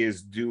he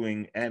is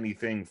doing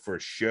anything for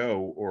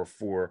show or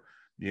for,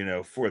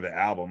 for the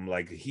album.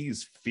 Like,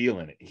 he's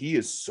feeling it. He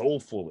is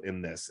soulful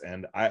in this,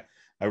 and I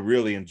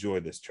really enjoy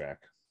this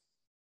track.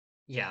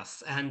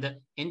 Yes, and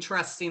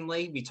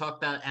interestingly, we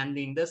talked about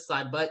ending this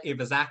side, but it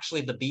was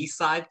actually the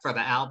B-side for the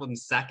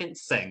album's second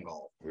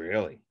single.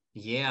 Really?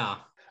 Yeah.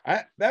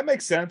 That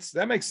makes sense.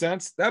 That makes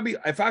sense. That'd be,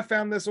 if I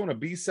found this on a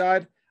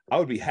B-side, I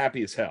would be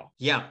happy as hell.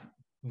 Yeah.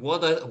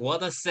 What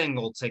a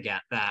single to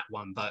get that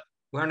one, but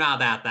we're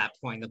not at that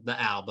point of the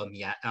album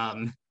yet.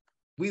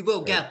 We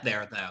will get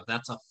there though.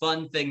 That's a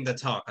fun thing to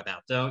talk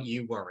about, don't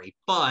you worry.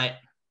 But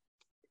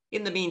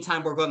in the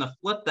meantime, we're going to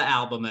flip the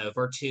album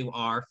over to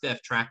our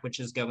fifth track, which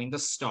is going to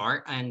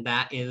start, and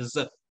that is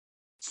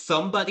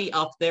Somebody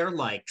Up There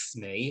Likes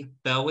Me.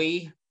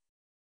 Bowie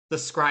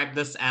described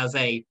this as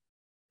a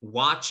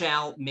watch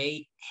out,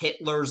 mate,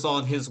 Hitler's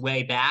on his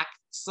way back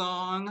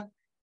song,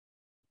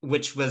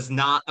 which was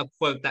not a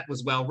quote that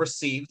was well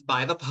received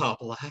by the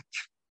public.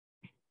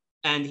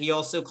 And he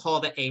also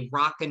called it a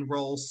rock and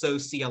roll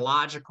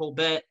sociological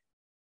bit.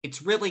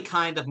 It's really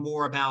kind of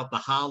more about the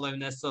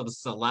hollowness of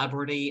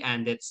celebrity,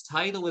 and its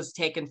title is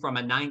taken from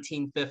a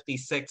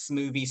 1956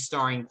 movie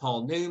starring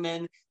Paul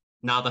Newman.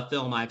 Not a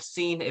film I've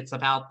seen. It's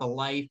about the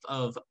life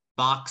of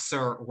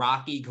boxer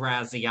Rocky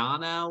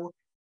Graziano.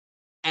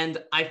 And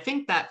I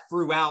think that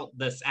throughout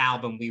this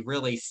album, we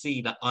really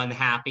see the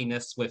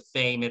unhappiness with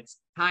fame. It's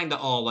kind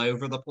of all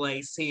over the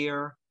place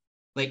here.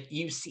 Like,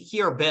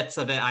 hear bits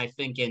of it, I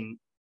think, in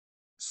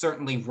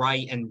certainly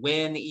Right and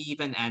Win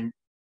even, and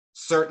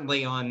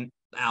certainly on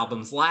the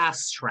album's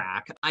last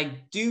track. I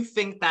do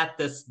think that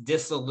this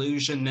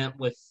disillusionment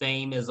with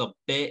fame is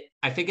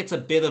I think it's a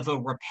bit of a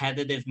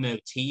repetitive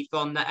motif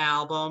on the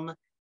album.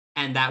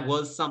 And that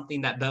was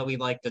something that Bowie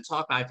liked to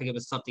talk about. I think it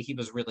was something he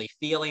was really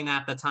feeling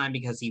at the time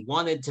because he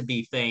wanted to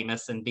be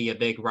famous and be a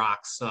big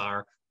rock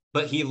star.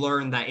 But he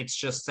learned that it's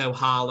just so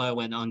hollow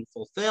and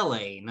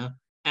unfulfilling.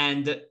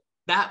 And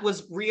that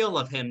was real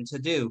of him to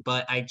do.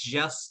 But I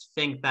just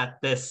think that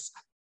this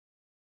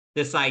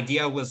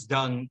idea was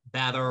done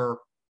better,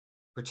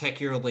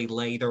 particularly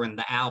later in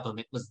the album.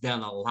 It was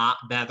done a lot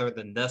better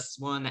than this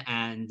one.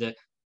 And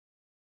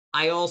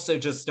I also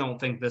just don't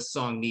think this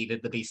song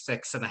needed to be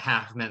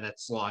 6.5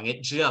 minutes long.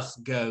 It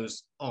just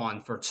goes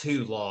on for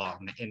too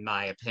long, in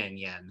my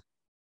opinion.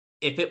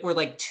 If it were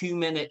like 2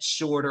 minutes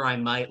shorter, I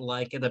might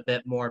like it a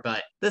bit more,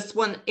 but this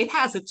one, it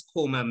has its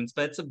cool moments,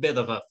 but it's a bit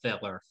of a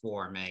filler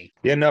for me.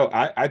 Yeah, no,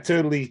 I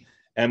totally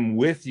am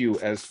with you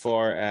as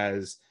far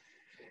as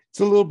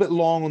it's a little bit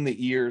long on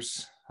the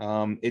ears.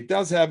 It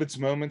does have its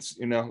moments,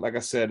 like I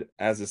said,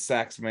 as a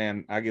sax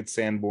man, I get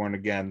Sanborn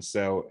again.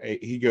 So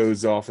he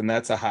goes off, and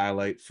that's a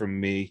highlight from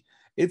me.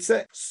 It's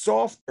a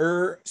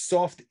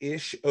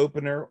soft-ish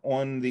opener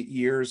on the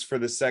ears for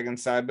the second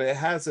side, but it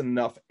has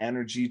enough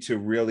energy to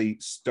really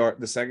start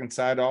the second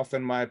side off,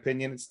 in my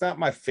opinion. It's not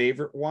my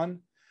favorite one.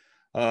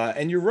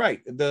 And you're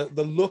right. The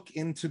look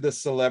into the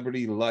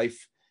celebrity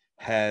life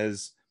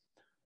it's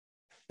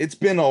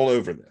been all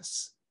over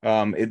this.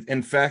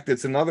 In fact,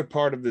 it's another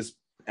part of this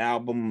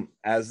album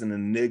as an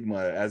enigma,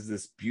 as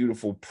this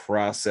beautiful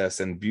process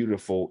and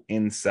beautiful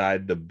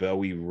inside the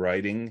Bowie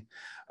writing.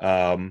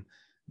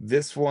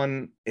 This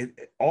one,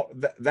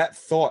 that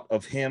thought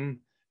of him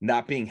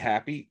not being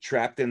happy,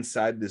 trapped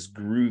inside this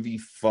groovy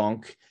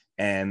funk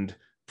and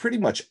pretty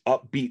much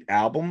upbeat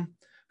album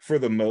for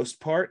the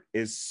most part,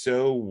 is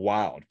so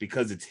wild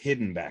because it's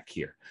hidden back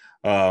here.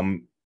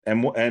 And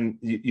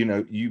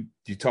you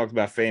talked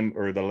about fame,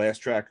 or the last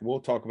track.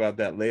 We'll talk about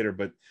that later,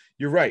 but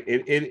you're right.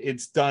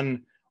 It's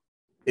done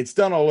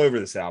all over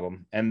this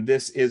album, and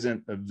this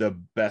isn't the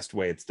best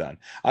way it's done.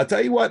 I'll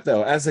tell you what,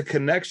 though, as a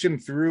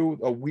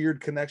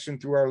weird connection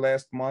through our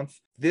last month,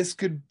 this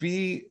could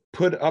be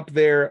put up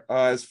there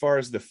as far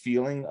as the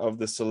feeling of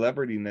the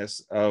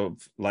celebrityness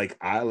of like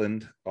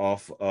Island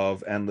off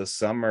of Endless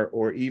Summer,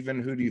 or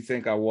even Who Do You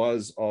Think I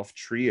Was off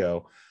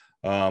Trio.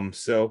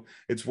 So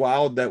it's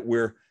wild that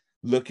we're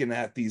looking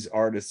at these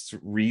artists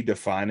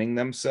redefining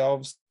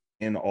themselves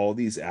in all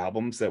these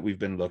albums that we've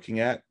been looking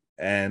at.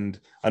 And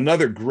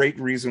another great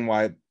reason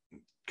why,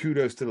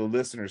 kudos to the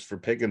listeners for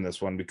picking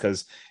this one,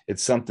 because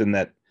it's something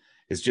that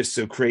is just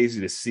so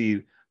crazy to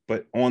see.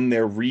 But on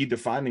their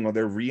redefining or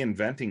their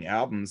reinventing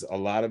albums, a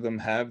lot of them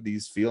have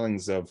these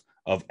feelings of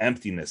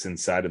emptiness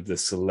inside of the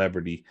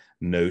celebrity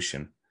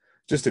notion.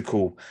 Just a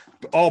cool,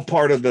 all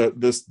part of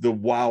the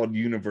wild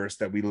universe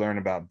that we learn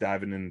about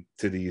diving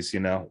into these,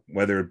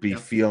 whether it be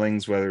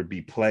feelings, whether it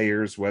be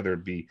players, whether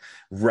it be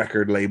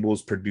record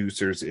labels,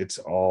 producers. It's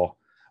all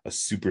a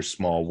super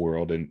small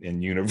world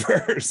and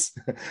universe.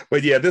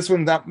 But yeah, this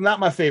one's not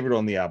my favorite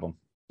on the album.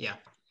 Yeah.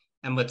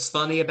 And what's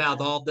funny about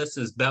all this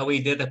is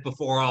Bowie did it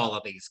before all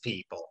of these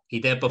people. He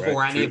did it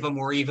before any of them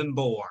were even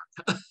born.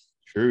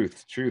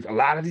 Truth. A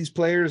lot of these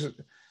players,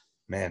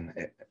 man,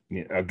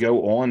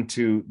 go on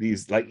to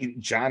these, like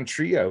John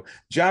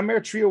Mayer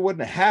Trio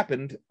wouldn't have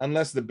happened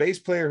unless the bass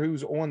player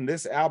who's on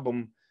this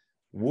album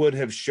would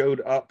have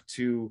showed up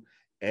to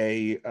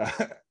a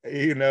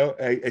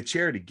a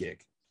charity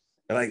gig.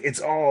 Like,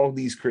 it's all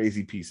these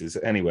crazy pieces.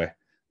 Anyway,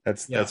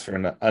 that's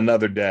for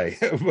another day.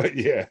 But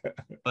yeah,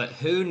 But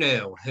who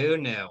knew? Who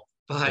knew?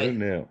 who But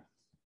knew?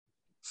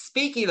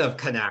 speaking of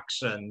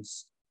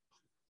connections,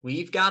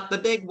 we've got the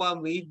big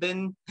one. We've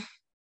been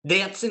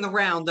dancing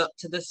around up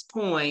to this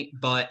point,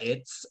 but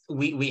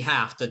we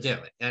have to do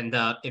it. And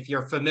if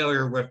you're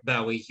familiar with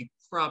Bowie, you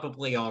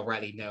probably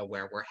already know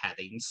where we're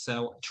heading.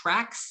 So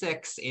track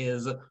 6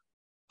 is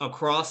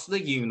Across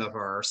the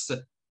Universe.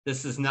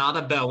 This is not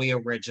a Bowie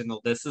original.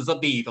 This is a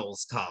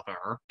Beatles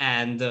cover.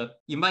 And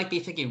you might be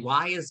thinking,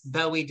 why is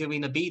Bowie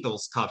doing a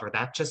Beatles cover?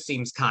 That just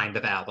seems kind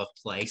of out of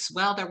place.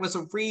 Well, there was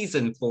a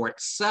reason for it.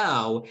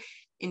 So,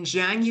 in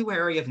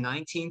January of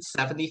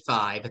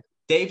 1975,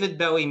 David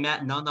Bowie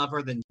met none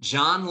other than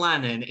John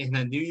Lennon in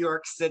a New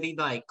York City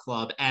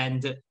nightclub,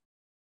 and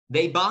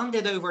they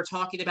bonded over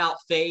talking about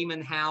fame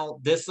and how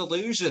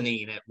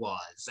disillusioning it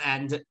was.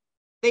 And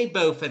they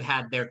both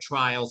had their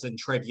trials and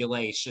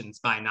tribulations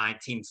by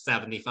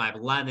 1975.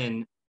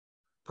 Lennon,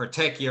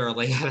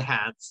 particularly,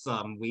 had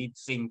some. We'd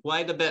seen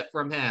quite a bit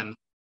from him.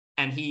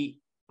 And he,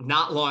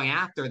 not long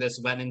after this,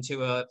 went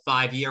into a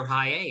 5-year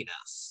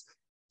hiatus.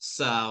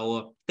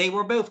 So they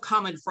were both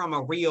coming from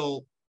a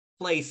real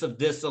place of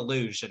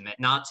disillusionment,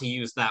 not to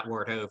use that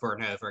word over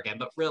and over again,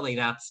 but really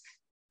that's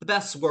the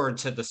best word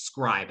to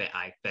describe it,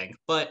 I think.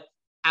 But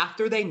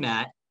after they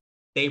met,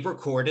 they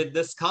recorded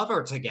this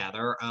cover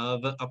together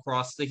of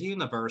Across the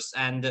Universe.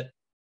 And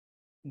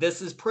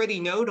this is pretty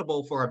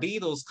notable for a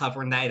Beatles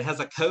cover in that it has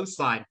a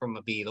co-sign from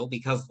a Beatle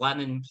because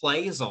Lennon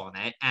plays on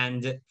it.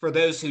 And for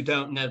those who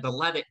don't know, the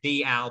Let It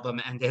Be album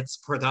and its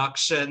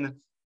production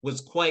was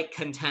quite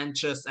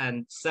contentious,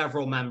 and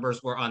several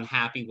members were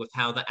unhappy with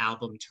how the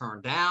album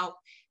turned out.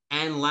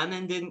 And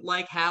Lennon didn't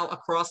like how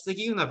Across the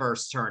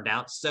Universe turned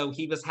out, so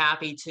he was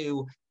happy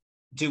to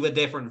do a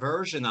different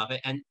version of it.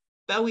 And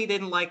Bowie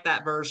didn't like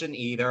that version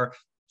either.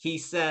 He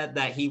said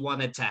that he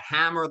wanted to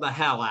hammer the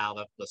hell out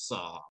of the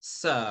song.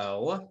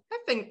 So I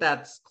think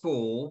that's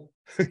cool.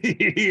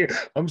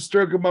 I'm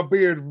stroking my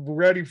beard,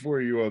 ready for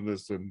you on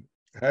this one.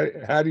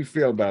 How do you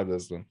feel about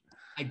this one?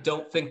 I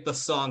don't think the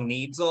song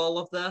needs all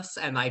of this,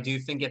 and I do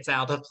think it's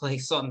out of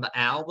place on the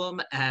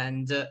album.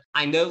 And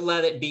I know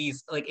Let It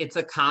Be's like it's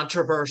a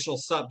controversial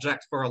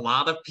subject for a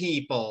lot of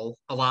people,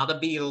 a lot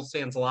of Beatles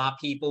fans, a lot of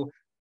people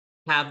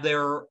have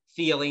their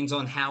feelings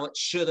on how it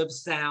should have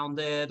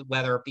sounded,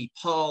 whether it be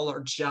Paul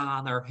or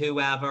John or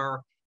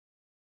whoever.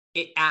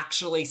 It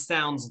actually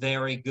sounds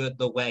very good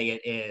the way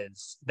it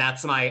is.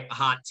 That's my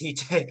hot tea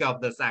take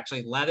of this,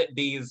 actually. Let It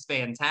Be is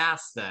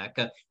fantastic.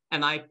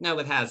 And I know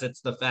it has its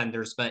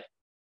defenders, but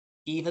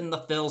even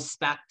the Phil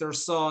Spector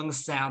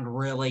songs sound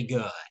really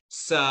good.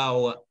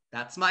 So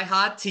that's my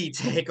hot tea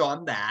take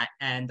on that.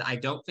 And I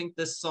don't think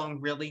this song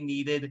really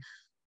needed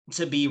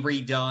to be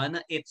redone.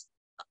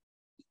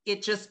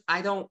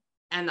 I don't,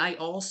 and I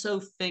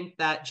also think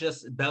that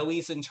just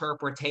Bowie's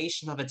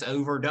interpretation of it's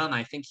overdone.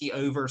 I think he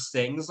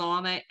oversings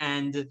on it.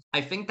 And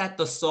I think that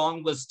the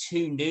song was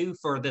too new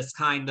for this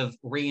kind of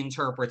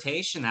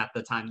reinterpretation at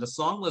the time. The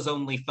song was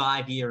only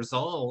 5 years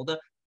old.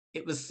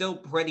 It was still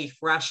pretty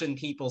fresh in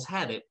people's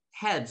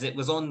heads. It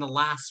was on the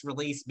last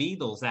released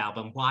Beatles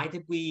album. Why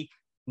did we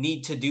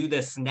need to do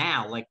this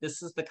now? Like,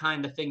 this is the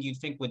kind of thing you'd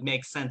think would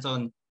make sense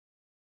on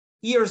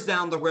years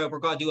down the road. We're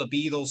going to do a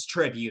Beatles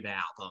tribute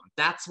album.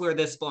 That's where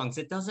this belongs.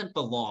 It doesn't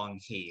belong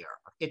here.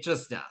 It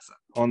just doesn't.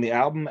 On the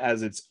album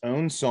as its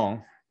own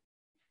song,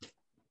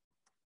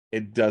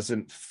 it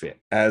doesn't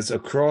fit. As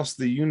Across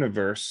the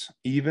Universe,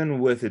 even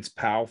with its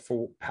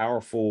powerful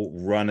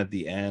run at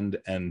the end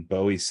and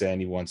Bowie saying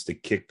he wants to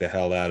kick the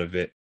hell out of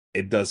it,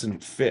 it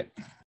doesn't fit.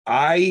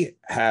 I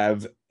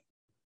have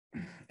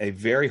a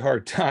very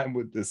hard time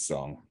with this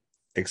song,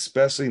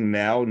 especially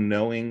now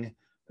knowing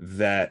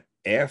that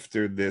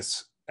after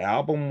this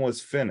album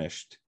was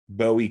finished,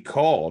 Bowie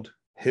called,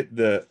 hit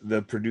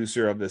the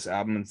producer of this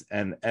album,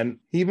 and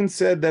he even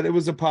said that it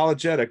was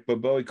apologetic,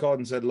 but Bowie called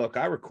and said, look,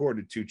 I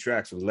recorded 2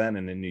 tracks with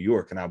Lennon in New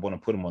York and I want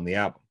to put them on the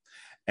album.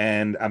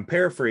 And I'm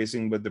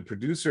paraphrasing, but the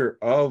producer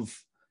of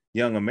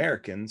Young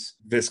Americans,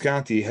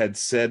 Visconti, had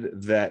said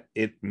that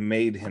it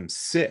made him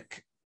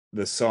sick,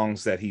 the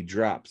songs that he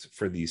dropped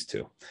for these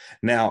 2.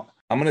 Now,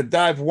 I'm going to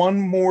dive one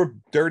more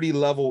dirty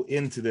level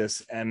into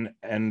this and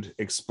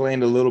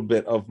explain a little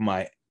bit of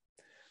my,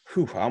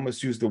 I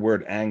almost used the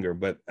word anger,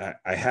 but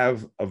I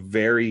have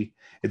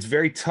it's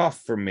very tough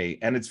for me,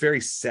 and it's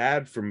very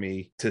sad for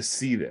me to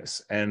see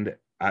this. And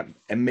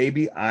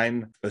maybe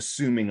I'm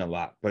assuming a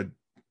lot, but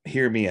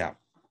hear me out.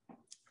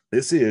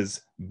 This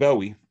is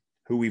Bowie,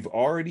 who we've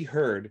already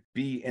heard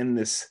be in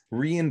this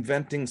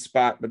reinventing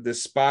spot, but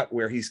this spot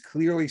where he's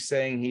clearly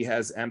saying he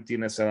has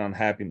emptiness and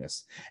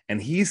unhappiness.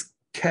 And he's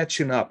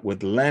catching up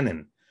with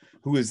Lennon,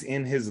 who is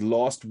in his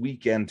lost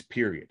weekend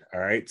period. All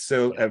right.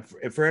 So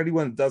if for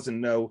anyone that doesn't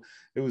know,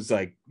 it was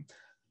like,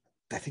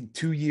 I think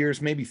 2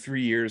 years, maybe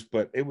 3 years,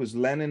 but it was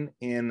Lennon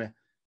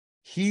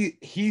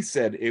he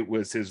said it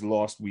was his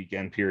lost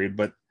weekend period,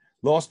 but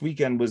Lost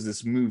Weekend was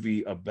this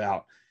movie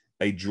about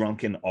a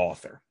drunken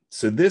author.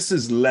 So this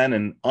is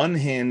Lennon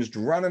unhinged,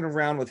 running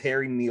around with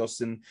Harry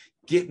Nilsson,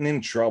 getting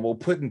in trouble,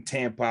 putting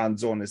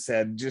tampons on his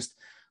head, just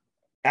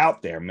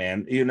out there,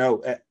 man, you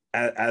know,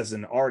 as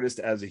an artist,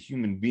 as a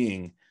human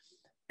being.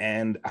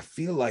 And I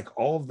feel like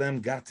all of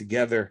them got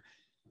together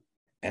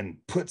and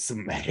put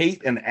some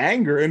hate and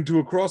anger into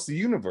Across the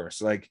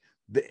Universe. Like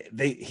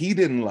he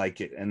didn't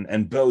like it.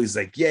 And Bowie's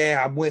like,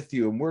 yeah, I'm with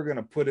you. And we're going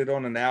to put it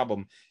on an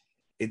album.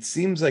 It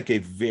seems like a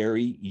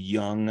very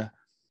young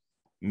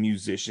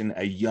musician,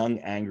 a young,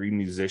 angry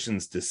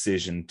musician's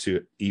decision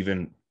to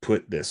even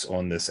put this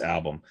on this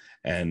album.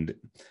 And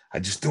I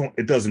just don't,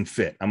 it doesn't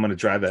fit. I'm going to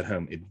drive that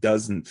home. It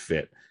doesn't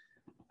fit.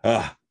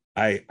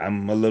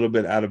 I'm a little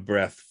bit out of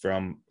breath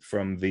from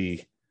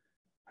the,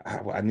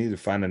 I need to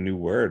find a new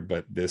word,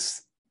 but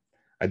this,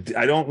 I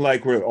don't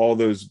like where all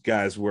those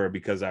guys were,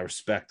 because I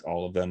respect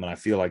all of them. And I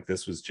feel like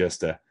this was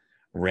just a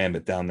ram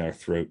it down their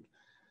throat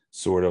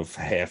sort of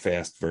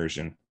half-assed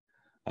version.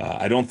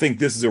 I don't think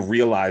this is a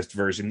realized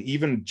version.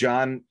 Even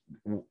John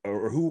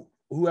or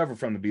whoever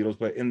from the Beatles,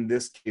 but in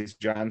this case,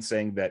 John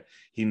saying that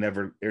he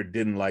never or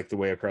didn't like the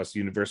way Across the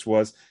Universe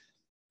was.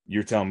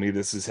 You're telling me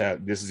this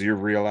is your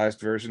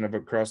realized version of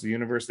Across the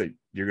Universe that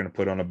you're going to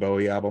put on a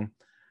Bowie album?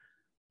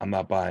 I'm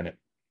not buying it.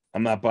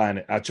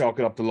 I chalk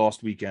it up to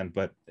Lost Weekend,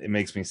 but it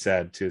makes me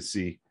sad to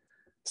see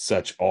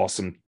such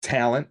awesome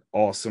talent,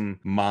 awesome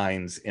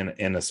minds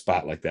in a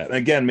spot like that. And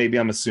again, maybe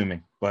I'm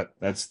assuming, but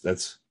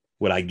that's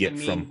what I get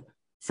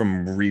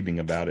from reading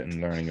about it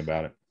and learning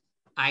about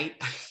it.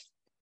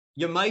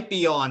 You might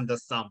be on to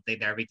something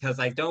there, because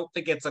I don't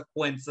think it's a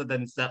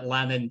coincidence that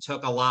Lennon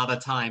took a lot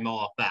of time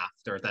off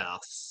after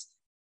this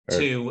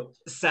to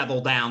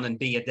settle down and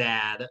be a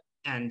dad.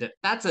 And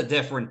that's a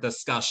different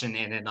discussion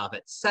in and of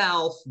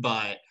itself,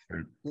 but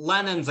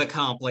Lennon's a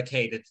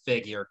complicated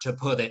figure, to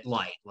put it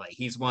lightly.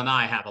 He's one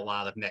I have a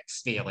lot of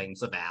mixed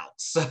feelings about.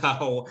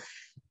 So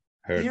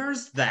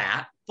here's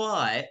that.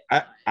 But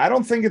I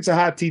don't think it's a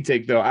hot tea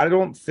take, though. I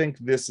don't think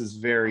this is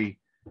very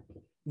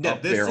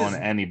up this there is on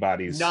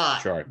anybody's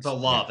not charts.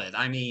 Beloved. Yeah.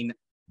 I mean,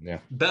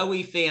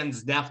 Bowie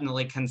fans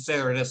definitely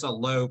consider this a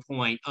low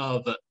point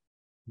of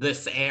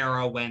this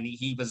era, when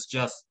he was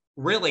just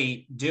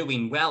really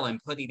doing well and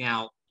putting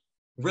out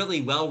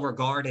really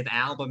well-regarded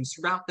albums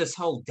throughout this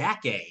whole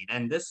decade.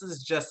 And this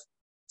is just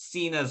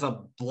seen as a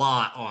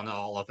blot on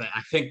all of it,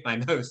 I think, by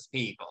most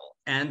people.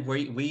 And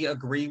we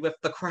agree with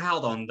the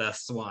crowd on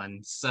this one.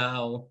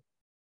 So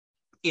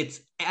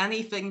it's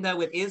anything,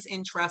 though, it is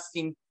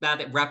interesting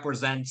that it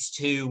represents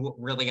two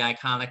really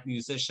iconic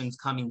musicians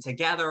coming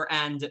together,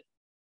 and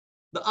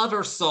the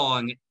other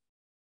song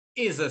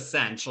is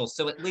essential.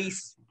 So at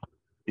least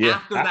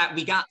after that,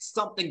 we got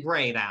something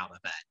great out of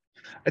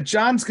it.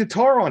 John's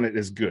guitar on it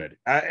is good.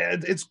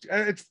 It's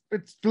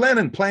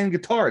Lennon playing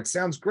guitar. It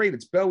sounds great.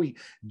 It's Bowie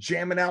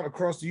jamming out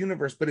Across the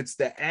Universe, but it's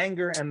the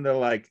anger and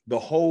the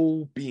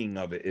whole being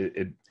of it.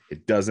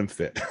 It doesn't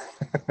fit.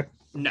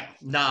 No,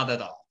 not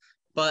at all.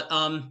 But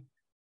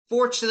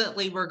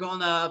fortunately, we're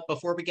gonna,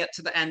 before we get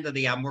to the end of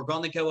the album, we're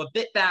gonna go a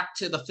bit back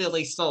to the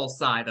Philly soul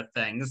side of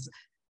things.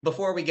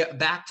 Before we get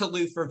back to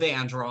Luther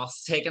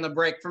Vandross, taking a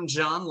break from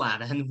John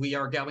Lennon, we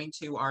are going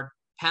to our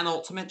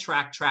penultimate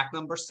track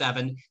number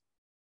 7,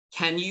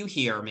 Can You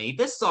Hear Me?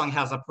 This song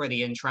has a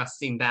pretty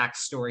interesting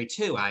backstory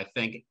too, I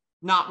think.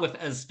 Not with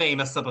as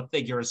famous of a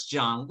figure as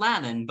John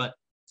Lennon, but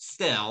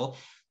still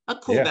a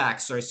cool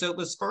backstory. So it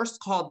was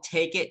first called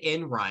Take It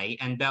In Right,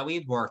 and Bowie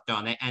had worked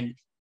on it, and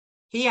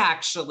he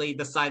actually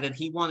decided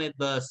he wanted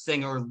the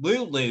singer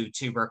Lulu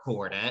to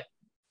record it.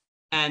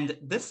 And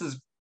this is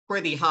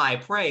pretty high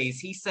praise.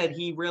 He said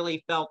he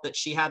really felt that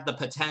she had the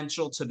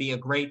potential to be a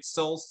great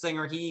soul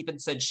singer. He even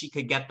said she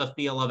could get the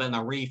feel of an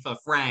Aretha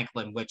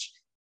Franklin, which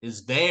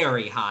is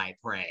very high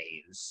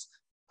praise.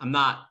 I'm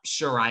not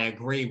sure I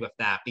agree with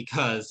that,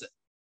 because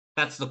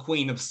that's the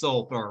queen of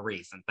soul for a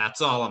reason.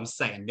 That's all I'm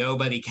saying.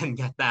 Nobody can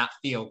get that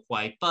feel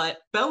quite. But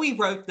Bowie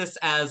wrote this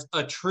as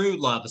a true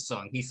love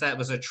song. He said it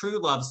was a true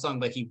love song,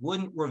 but he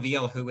wouldn't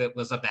reveal who it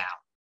was about.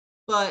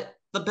 But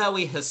the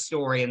Bowie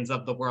historians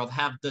of the world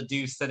have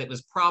deduced that it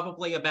was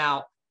probably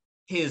about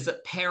his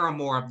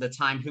paramour of the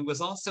time, who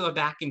was also a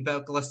backing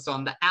vocalist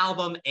on the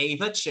album,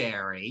 Ava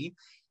Cherry.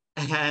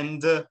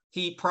 And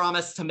he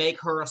promised to make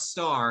her a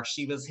star.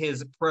 She was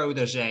his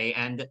protege,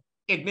 and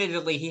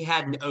admittedly, he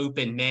had an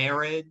open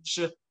marriage,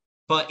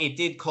 but it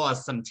did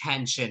cause some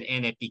tension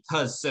in it,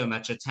 because so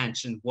much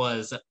attention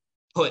was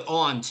put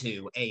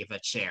onto Ava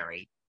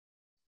Cherry.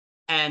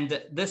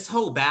 And this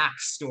whole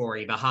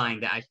backstory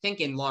behind it, I think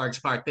in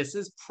large part, this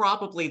is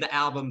probably the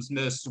album's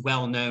most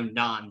well-known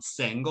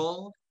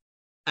non-single.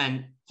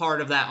 And part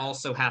of that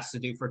also has to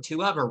do for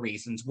two other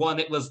reasons. One,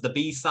 it was the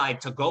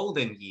B-side to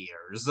Golden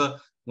Years,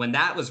 when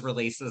that was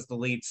released as the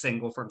lead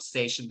single from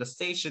Station to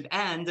Station.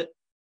 And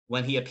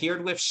when he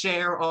appeared with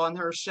Cher on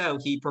her show,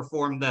 he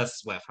performed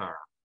this with her,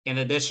 in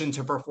addition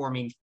to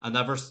performing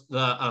another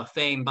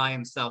Fame by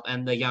himself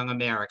and the Young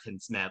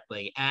Americans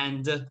medley.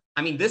 And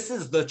I mean, this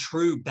is the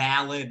true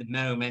ballad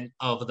moment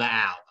of the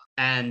album.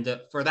 And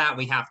for that,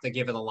 we have to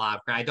give it a lot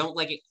of credit. I don't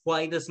like it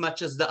quite as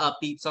much as the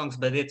upbeat songs,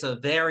 but it's a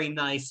very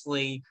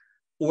nicely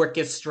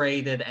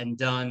orchestrated and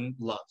done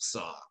love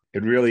song.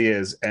 It really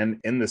is. And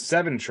in the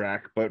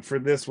 7-track, but for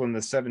this one, the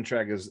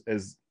 7-track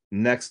is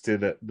next to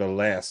the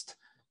last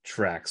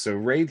track. So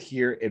right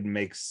here, it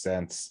makes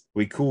sense.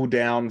 We cool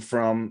down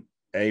from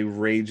a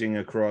raging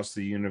across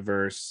the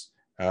universe,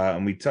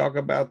 and we talk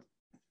about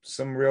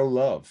some real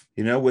love.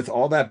 You know, with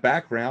all that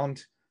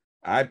background,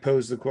 I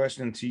pose the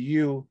question to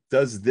you,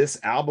 does this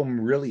album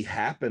really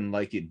happen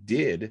like it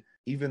did?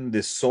 Even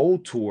the Soul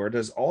Tour,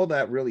 does all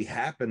that really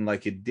happen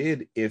like it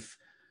did if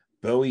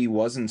Bowie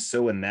wasn't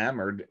so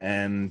enamored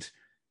and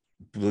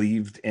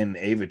believed in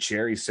Ava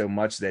Cherry so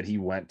much that he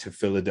went to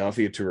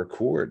Philadelphia to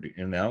record,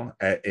 you know,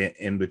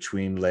 in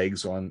between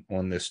legs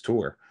on this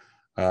tour?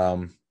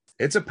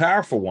 It's a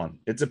powerful one.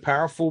 It's a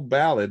powerful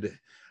ballad.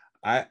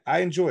 I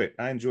enjoy it.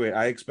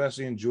 I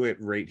especially enjoy it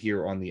right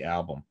here on the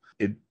album.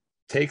 It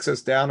takes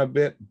us down a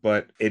bit,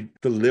 but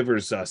it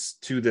delivers us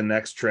to the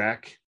next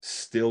track,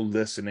 still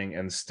listening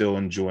and still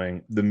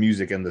enjoying the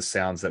music and the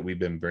sounds that we've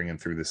been bringing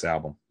through this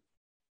album.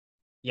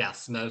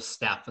 Yes, most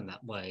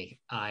definitely.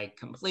 I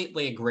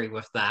completely agree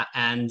with that.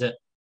 And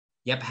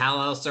yep, how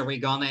else are we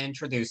going to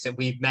introduce it?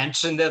 We've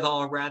mentioned it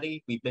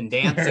already. We've been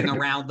dancing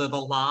around it a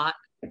lot,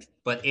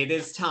 but it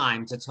is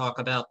time to talk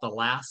about the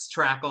last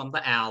track on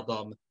the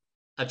album,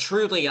 a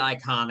truly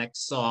iconic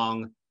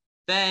song,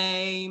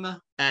 Fame.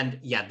 And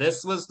yeah,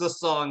 this was the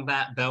song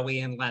that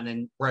Bowie and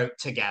Lennon wrote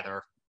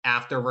together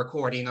after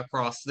recording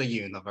Across the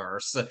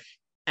Universe.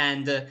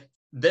 And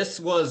this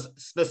was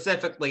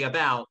specifically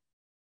about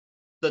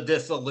the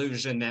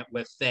disillusionment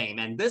with Fame.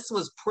 And this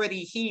was pretty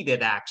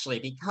heated, actually,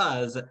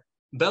 because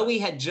Bowie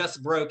had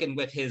just broken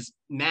with his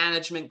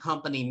management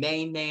company,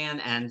 Main Man,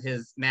 and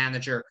his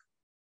manager,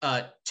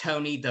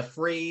 Tony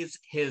DeFries.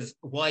 His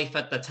wife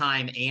at the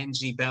time,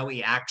 Angie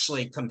Bowie,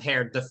 actually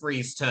compared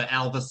DeFries to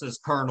Elvis's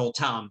Colonel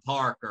Tom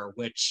Parker,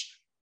 which,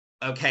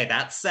 okay,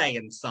 that's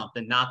saying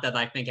something. Not that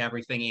I think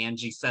everything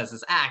Angie says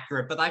is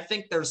accurate, but I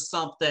think there's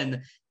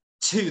something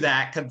to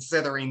that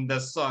considering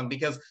this song,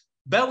 because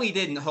Bowie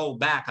didn't hold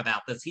back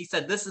about this. He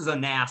said, this is a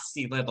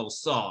nasty little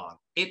song.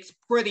 It's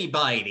pretty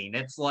biting.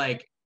 It's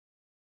like,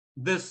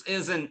 this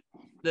isn't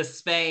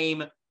this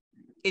Fame.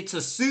 It's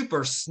a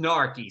super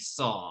snarky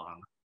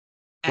song.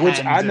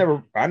 Which I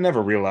And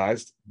never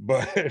realized,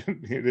 but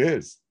it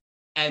is.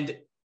 And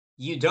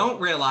you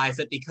don't realize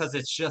it because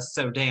it's just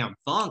so damn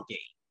funky.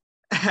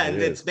 It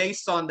And it's is.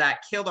 based on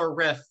that killer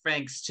riff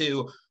thanks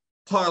to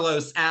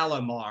Carlos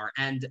Alomar.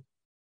 And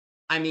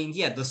I mean,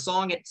 yeah, the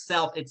song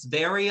itself, it's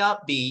very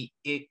upbeat.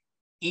 It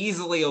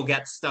easily will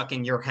get stuck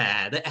in your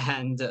head.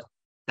 And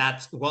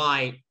that's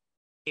why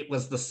it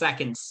was the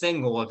second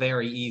single, a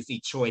very easy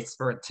choice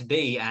for it to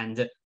be.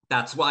 And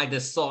that's why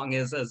this song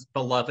is as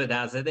beloved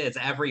as it is.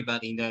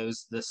 Everybody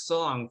knows this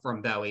song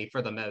from Bowie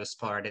for the most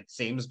part, it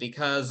seems,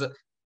 because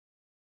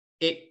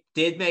it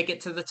did make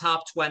it to the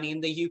top 20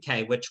 in the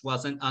UK, which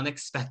wasn't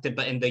unexpected.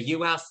 But in the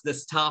US,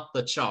 this topped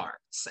the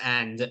charts.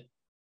 And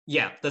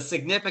yeah, the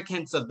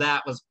significance of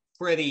that was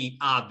pretty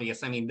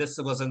obvious. I mean, this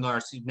was an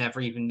artist who'd never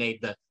even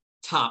made the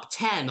top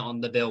 10 on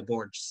the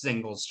Billboard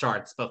singles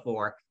charts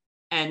before.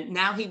 And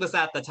now he was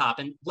at the top.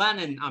 And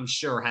Lennon, I'm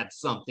sure, had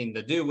something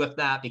to do with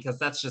that, because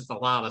that's just a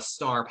lot of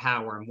star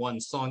power in one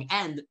song.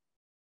 And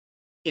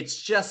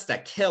it's just a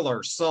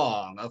killer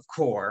song, of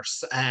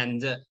course.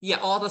 And yeah,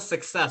 all the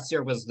success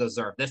here was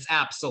deserved. This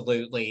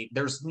absolutely,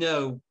 there's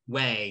no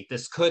way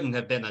this couldn't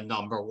have been a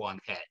 #1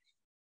 hit.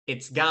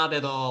 It's got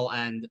it all.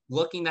 And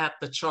looking at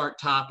the chart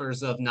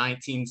toppers of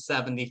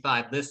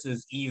 1975, this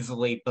is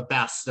easily the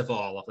best of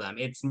all of them.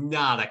 It's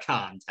not a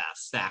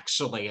contest,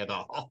 actually, at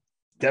all.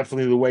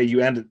 Definitely the way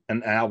you end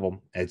an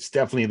album. It's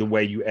definitely the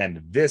way you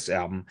end this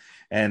album.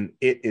 And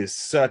it is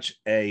such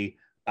a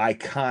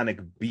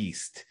iconic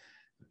beast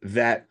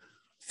that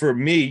for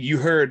me, you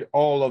heard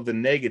all of the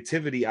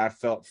negativity I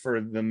felt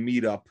for the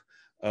meetup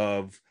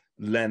of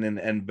Lennon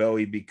and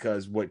Bowie,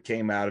 because what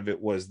came out of it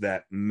was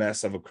that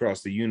mess of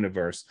Across the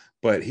Universe.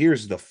 But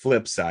here's the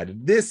flip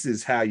side. This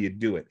is how you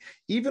do it.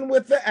 Even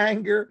with the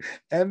anger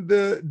and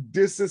the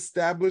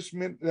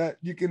disestablishment that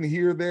you can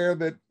hear there,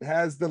 that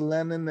has the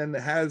Lennon and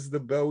has the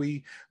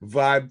Bowie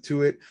vibe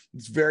to it.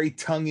 It's very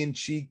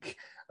tongue-in-cheek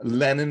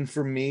Lennon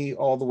for me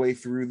all the way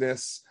through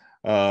this.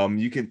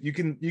 You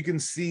can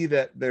see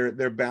that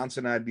they're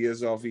bouncing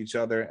ideas off each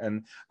other,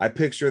 and I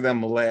picture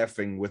them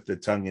laughing with the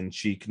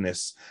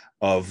tongue-in-cheekness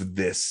of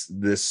this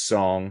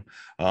song.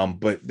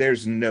 But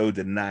there's no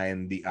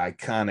denying the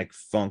iconic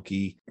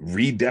funky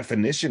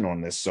redefinition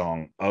on this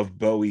song of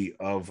Bowie,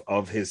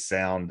 of his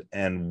sound,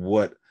 and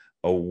what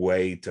a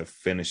way to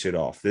finish it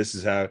off. This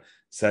is how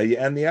you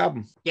end the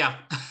album. Yeah.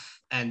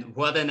 And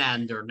what an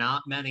ender.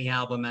 Not many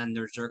album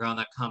enders are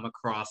gonna come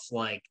across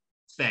like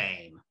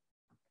Fame.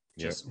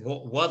 Just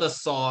what a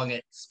song.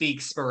 It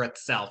speaks for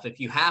itself. If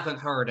you haven't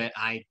heard it,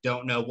 I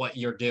don't know what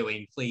you're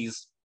doing.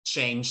 Please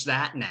change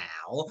that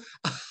now.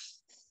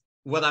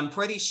 What I'm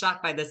pretty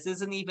shocked by, this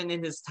isn't even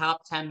in his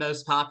top 10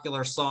 most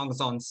popular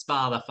songs on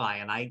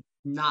Spotify. And I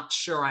not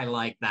sure I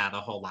like that a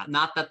whole lot.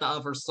 Not that the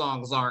other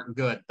songs aren't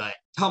good, but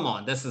come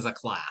on, this is a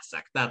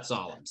classic. That's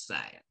all I'm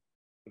saying.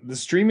 The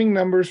streaming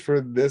numbers for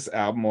this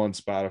album on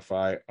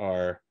Spotify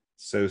are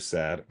so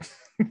sad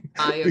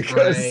I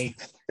because agree.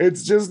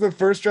 it's just the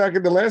first track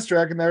and the last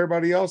track, and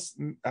everybody else,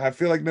 I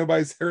feel like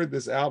nobody's heard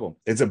this album.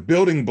 It's a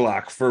building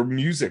block for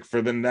music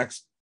for the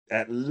next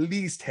at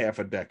least half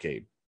a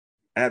decade.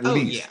 At Oh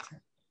yeah. least.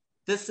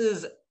 This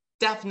is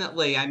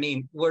definitely, I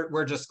mean,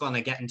 we're just going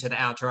to get into the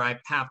outro. I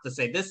have to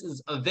say, this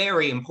is a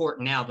very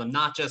important album,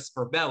 not just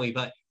for Bowie,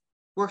 but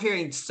we're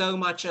hearing so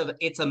much of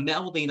it's a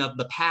melding of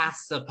the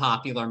past of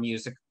popular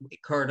music,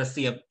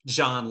 courtesy of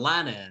John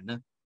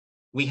Lennon.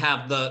 We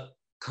have the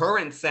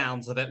current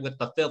sounds of it with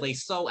the Philly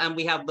Soul, and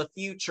we have the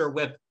future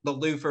with the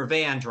Luther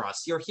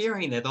Vandross. You're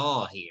hearing it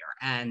all here.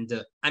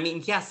 And I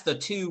mean, yes, the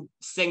two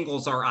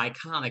singles are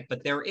iconic,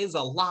 but there is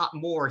a lot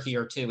more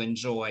here to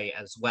enjoy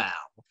as well.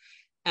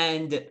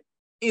 And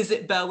is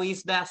it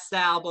Bowie's best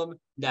album?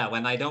 No,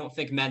 and I don't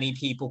think many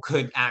people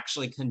could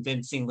actually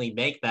convincingly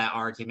make that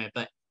argument.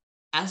 But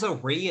as a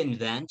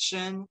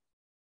reinvention,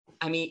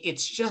 I mean,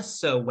 it's just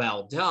so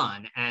well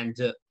done. And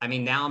I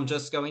mean, now I'm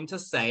just going to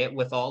say it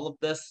with all of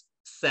this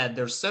said,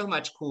 there's so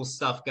much cool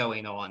stuff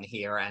going on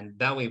here. And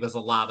Bowie was a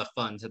lot of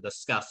fun to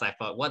discuss. I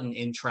thought, what an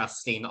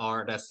interesting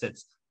artist.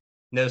 It's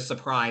no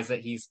surprise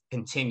that he's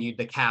continued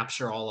to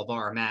capture all of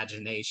our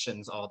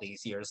imaginations all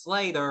these years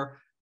later.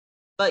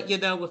 But you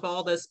know, with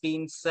all this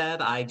being said,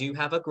 I do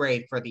have a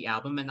grade for the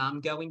album, and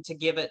I'm going to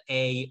give it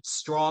a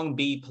strong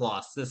B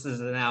plus. This is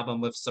an album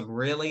with some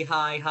really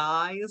high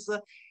highs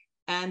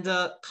and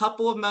a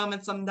couple of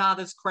moments I'm not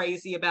as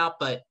crazy about,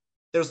 but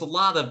there's a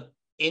lot of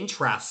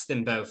interest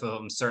in both of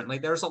them, certainly.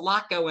 There's a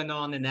lot going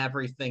on in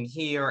everything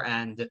here,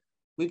 and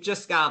we've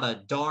just got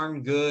a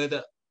darn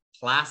good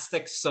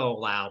plastic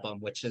soul album,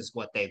 which is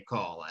what they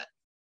call it.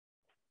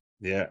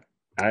 Yeah.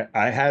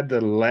 I had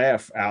to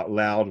laugh out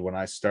loud when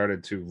I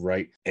started to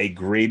write a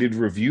graded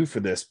review for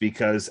this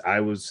because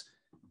I was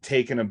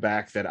taken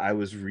aback that I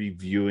was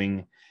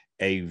reviewing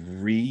a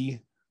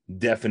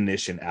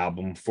redefinition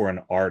album for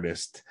an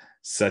artist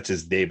such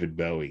as David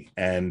Bowie.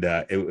 And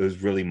it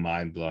was really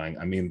mind blowing.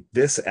 I mean,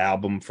 this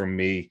album for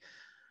me,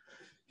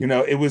 you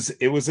know, it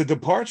was a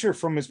departure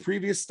from his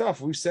previous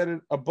stuff. We've said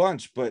it a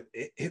bunch, but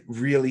it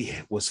really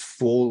was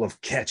full of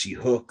catchy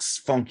hooks,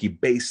 funky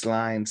bass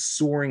lines,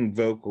 soaring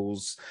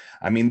vocals.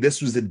 I mean,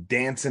 this was a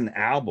dancing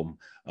album,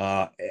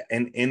 and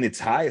in its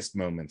highest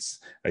moments.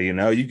 You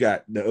know, you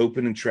got the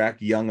opening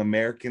track, Young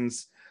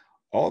Americans,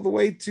 all the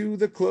way to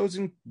the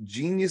closing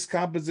genius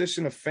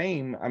composition of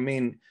Fame. I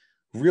mean,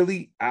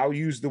 really, I'll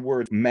use the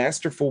word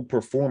masterful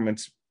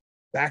performance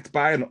backed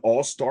by an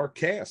all-star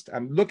cast.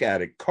 Look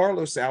at it.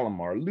 Carlos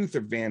Alomar,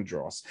 Luther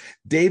Vandross,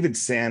 David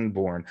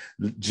Sanborn,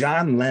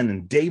 John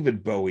Lennon,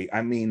 David Bowie.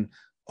 I mean,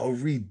 a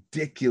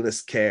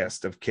ridiculous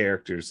cast of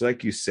characters.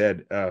 Like you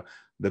said,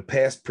 the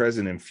past,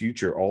 present, and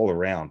future all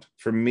around.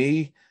 For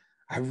me,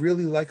 I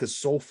really like a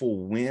soulful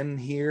win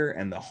here,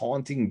 and the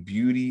haunting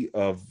beauty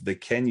of the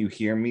Can You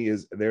Hear Me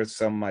is there's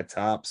some of my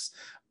tops,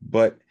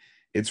 but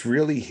it's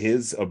really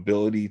his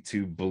ability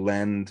to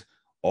blend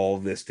all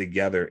this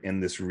together in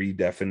this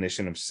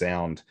redefinition of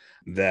sound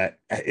that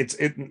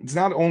it's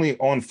not only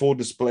on full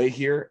display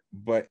here,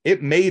 but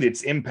it made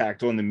its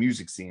impact on the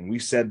music scene. We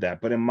said that,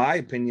 but in my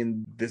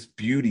opinion, this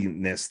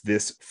beautiness,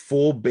 this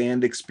full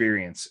band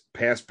experience,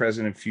 past,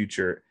 present, and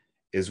future,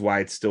 is why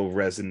it still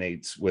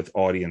resonates with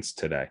audience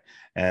today.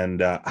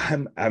 And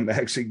I'm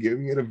actually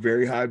giving it a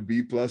very high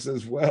B plus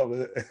as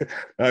well.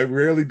 I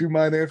rarely do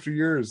mine after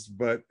yours,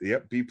 but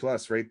yep, B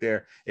plus right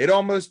there. It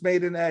almost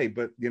made an A,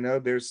 but you know,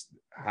 there's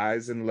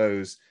highs and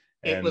lows.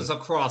 It was And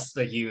across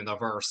the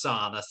universe,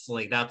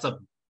 honestly. That's a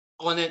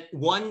on it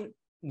 1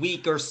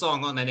 week or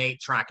song on an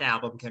 8-track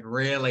album can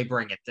really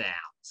bring it down.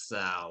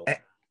 So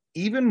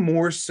even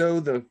more so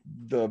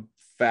the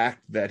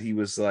fact that he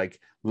was like,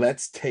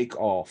 let's take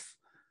off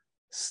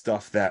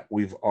stuff that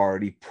we've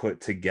already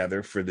put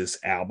together for this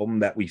album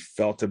that we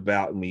felt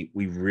about and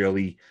we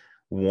really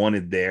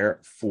wanted there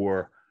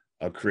for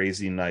A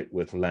Crazy Night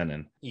with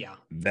Lennon. Yeah.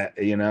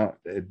 That, you know,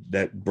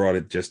 that brought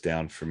it just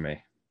down for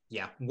me.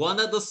 Yeah.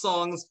 One of the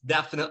songs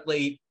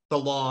definitely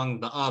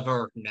belonged, the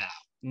other, no.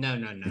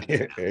 No.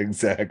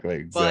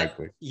 Exactly. But,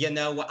 you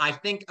know, I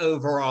think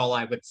overall,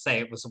 I would say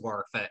it was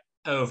worth it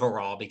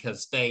overall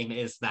because Fame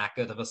is that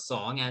good of a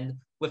song. And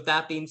with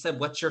that being said,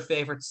 what's your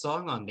favorite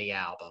song on the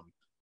album?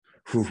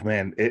 Oof,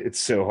 man, it's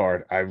so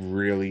hard. I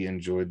really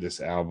enjoyed this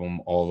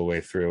album all the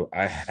way through.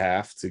 I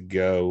have to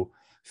go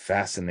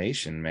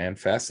Fascination, man.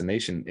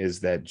 Fascination is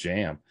that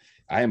jam.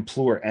 I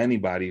implore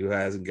anybody who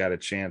hasn't got a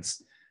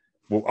chance,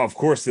 well, of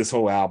course, this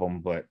whole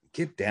album, but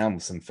get down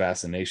with some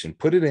Fascination.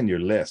 Put it in your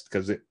list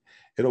because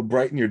it'll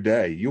brighten your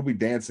day. You'll be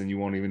dancing, you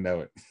won't even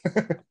know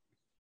it.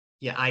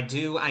 Yeah, I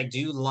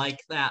do like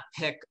that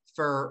pick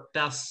for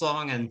best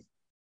song, and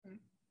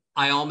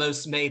I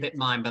almost made it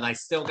mine, but I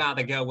still got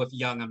to go with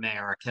Young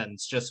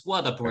Americans. Just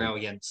what a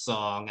brilliant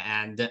song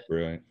and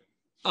Brilliant.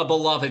 a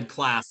beloved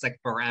classic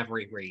for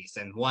every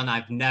reason. One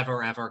I've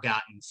never, ever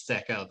gotten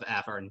sick of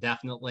ever. And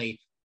definitely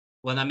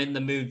when I'm in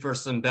the mood for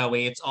some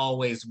Bowie, it's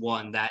always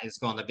one that is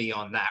going to be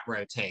on that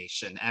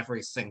rotation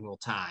every single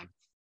time.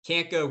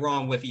 Can't go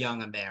wrong with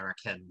Young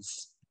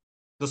Americans,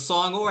 the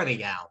song or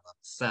the album.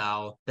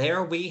 So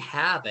there we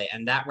have it.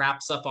 And that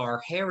wraps up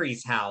our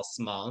Harry's House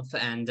month.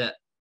 And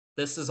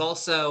this is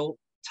also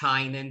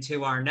tying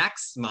into our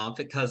next month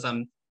because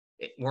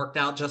it worked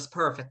out just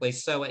perfectly.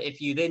 So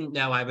if you didn't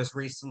know, I was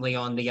recently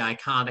on the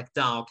Iconic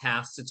Doll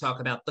cast to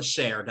talk about the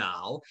Cher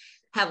doll.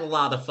 Had a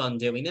lot of fun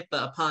doing it,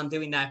 but upon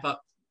doing that, I thought,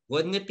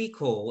 wouldn't it be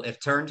cool if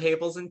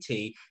Turntables and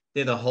Tea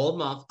did a whole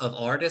month of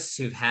artists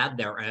who've had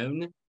their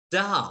own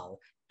doll?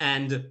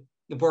 And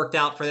it worked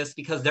out for this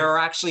because there are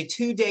actually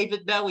two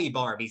David Bowie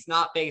Barbies,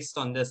 not based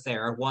on this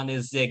era. One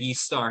is Ziggy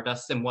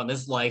Stardust and one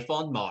is Life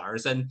on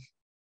Mars. And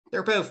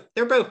they're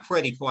both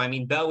pretty cool. I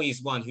mean,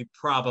 Bowie's one who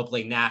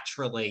probably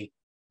naturally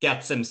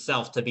gets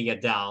himself to be a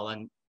doll,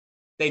 and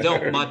they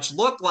don't much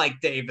look like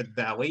David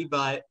Bowie,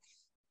 but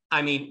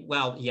I mean,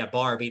 well, yeah,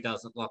 Barbie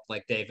doesn't look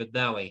like David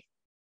Bowie.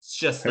 It's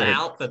just the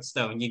outfits,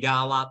 though, and you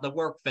got a lot to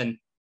work with. And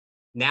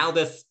now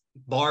this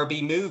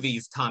Barbie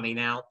movie's coming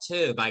out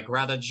too by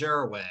Greta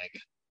Gerwig.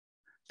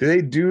 Do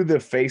they do the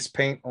face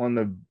paint on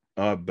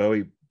the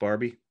Bowie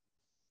Barbie?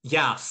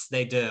 Yes,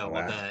 they do.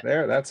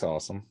 That's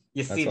awesome.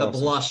 You see the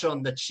blush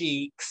on the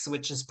cheeks,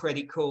 which is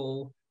pretty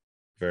cool.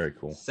 Very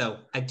cool. So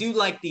I do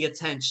like the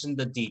attention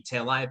to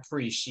detail. I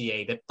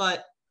appreciate it.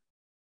 But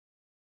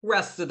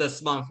rest of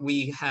this month,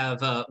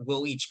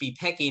 we'll each be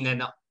picking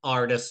an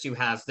artist who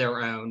has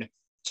their own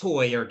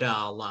toy or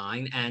doll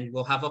line, and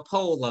we'll have a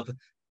poll of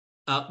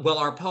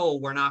our poll,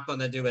 we're not going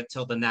to do it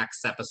till the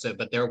next episode,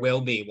 but there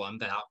will be one,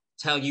 but I'll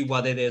tell you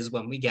what it is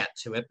when we get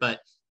to it. But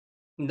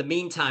in the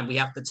meantime, we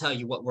have to tell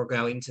you what we're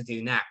going to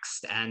do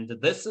next. And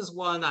this is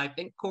one I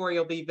think Corey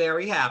will be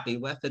very happy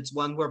with. It's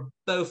one we're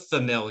both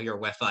familiar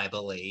with, I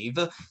believe.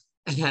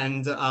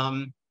 And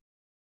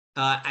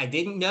I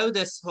didn't know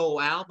this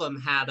whole album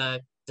had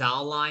a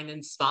doll line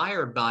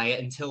inspired by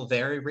it until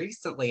very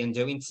recently in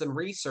doing some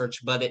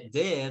research, but it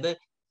did.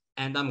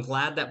 And I'm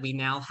glad that we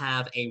now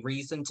have a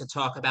reason to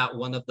talk about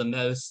one of the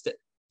most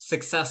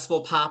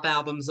successful pop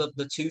albums of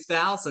the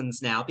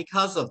 2000s now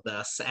because of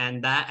this.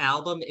 And that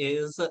album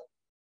is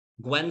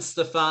Gwen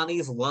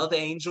Stefani's Love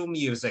Angel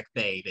Music,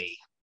 Baby.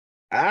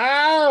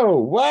 Oh,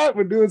 what?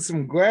 We're doing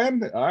some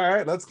Gwen? All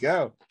right, let's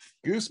go.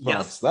 Goosebumps.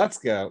 Yes. Let's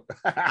go.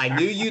 I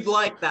knew you'd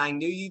like that. I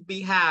knew you'd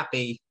be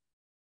happy.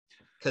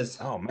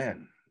 Oh,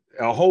 man.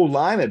 A whole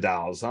line of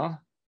dolls, huh?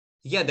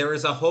 Yeah, there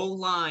is a whole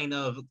line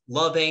of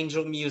Love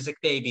Angel Music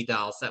Baby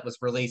dolls that was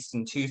released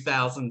in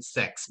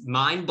 2006.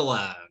 Mind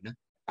blown.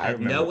 I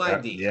have no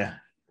idea. Yeah.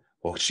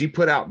 Well, she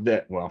put out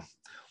that, well,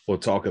 we'll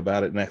talk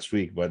about it next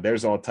week, but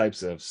there's all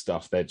types of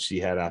stuff that she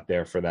had out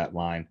there for that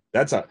line.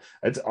 It's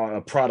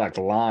a product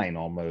line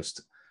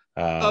almost.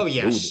 Oh,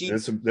 yeah.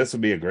 This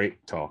would be a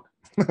great talk.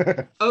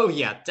 Oh,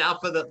 yeah.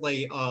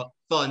 Definitely a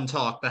fun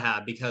talk to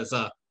have because,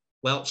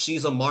 well,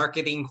 she's a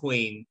marketing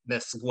queen,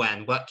 Miss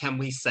Gwen. What can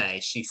we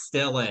say? She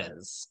still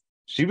is.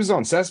 She was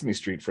on Sesame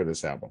Street for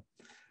this album.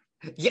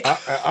 Yeah,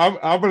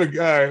 I'm gonna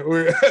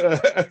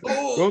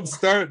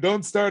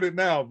don't start it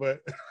now, but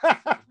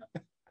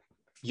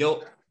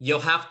you'll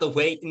have to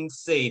wait and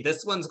see.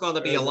 This one's going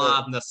to be a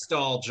lot of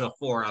nostalgia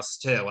for us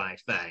too, I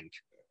think.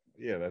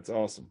 Yeah, that's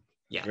awesome.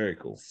 Yeah, very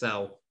cool.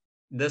 So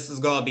this is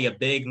going to be a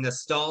big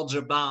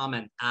nostalgia bomb,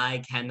 and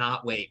I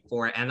cannot wait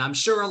for it. And I'm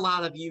sure a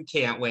lot of you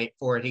can't wait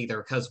for it either,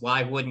 because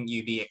why wouldn't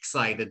you be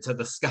excited to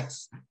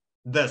discuss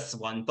this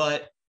one?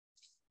 But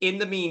in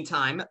the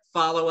meantime,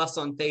 follow us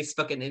on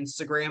Facebook and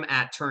Instagram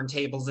at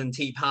Turntables and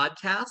Tea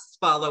Podcast.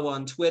 Follow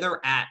on Twitter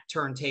at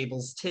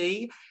Turntables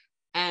Tea.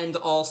 And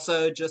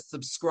also just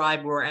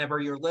subscribe wherever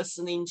you're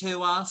listening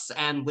to us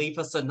and leave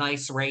us a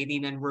nice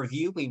rating and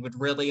review. We would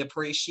really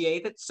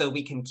appreciate it so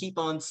we can keep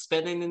on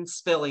spinning and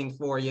spilling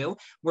for you.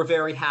 We're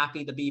very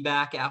happy to be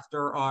back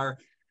after our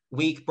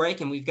week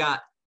break, and we've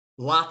got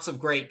lots of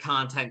great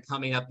content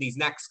coming up these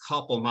next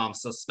couple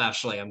months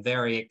especially. I'm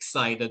very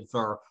excited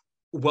for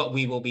what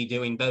we will be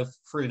doing both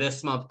through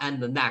this month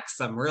and the next.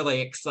 I'm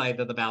really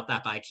excited about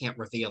that, but I can't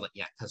reveal it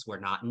yet because we're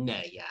not in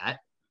May yet.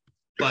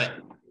 But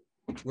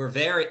I'm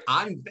very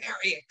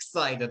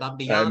excited. I'm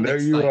beyond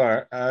excited. You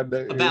are. I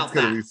know about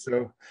it's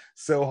gonna be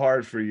so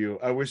hard for you.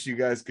 I wish you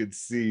guys could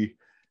see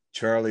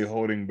Charlie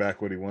holding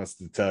back what he wants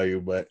to tell you,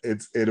 but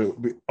it'll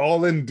be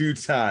all in due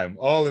time.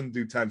 All in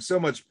due time. So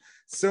much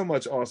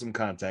awesome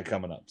content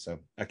coming up. So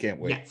I can't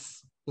wait.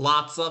 Yes,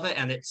 lots of it,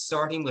 and it's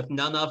starting with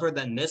none other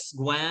than Miss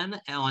Gwen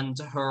and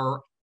her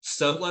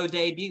solo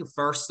debut,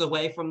 First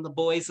Away from the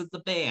Boys of the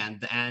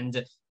Band.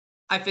 And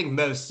I think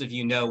most of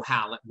you know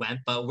how it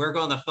went, but we're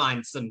going to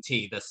find some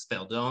tea to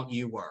spill. Don't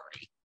you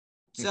worry.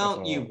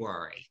 Don't you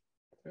worry.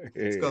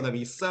 It's going to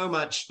be so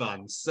much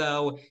fun.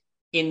 So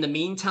in the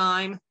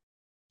meantime,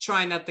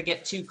 try not to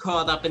get too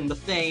caught up in the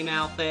fame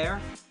out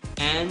there.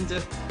 And,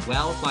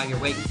 well, while you're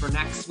waiting for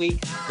next week,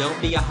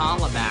 don't be a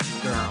hollaback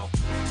girl.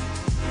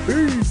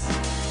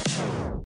 Peace.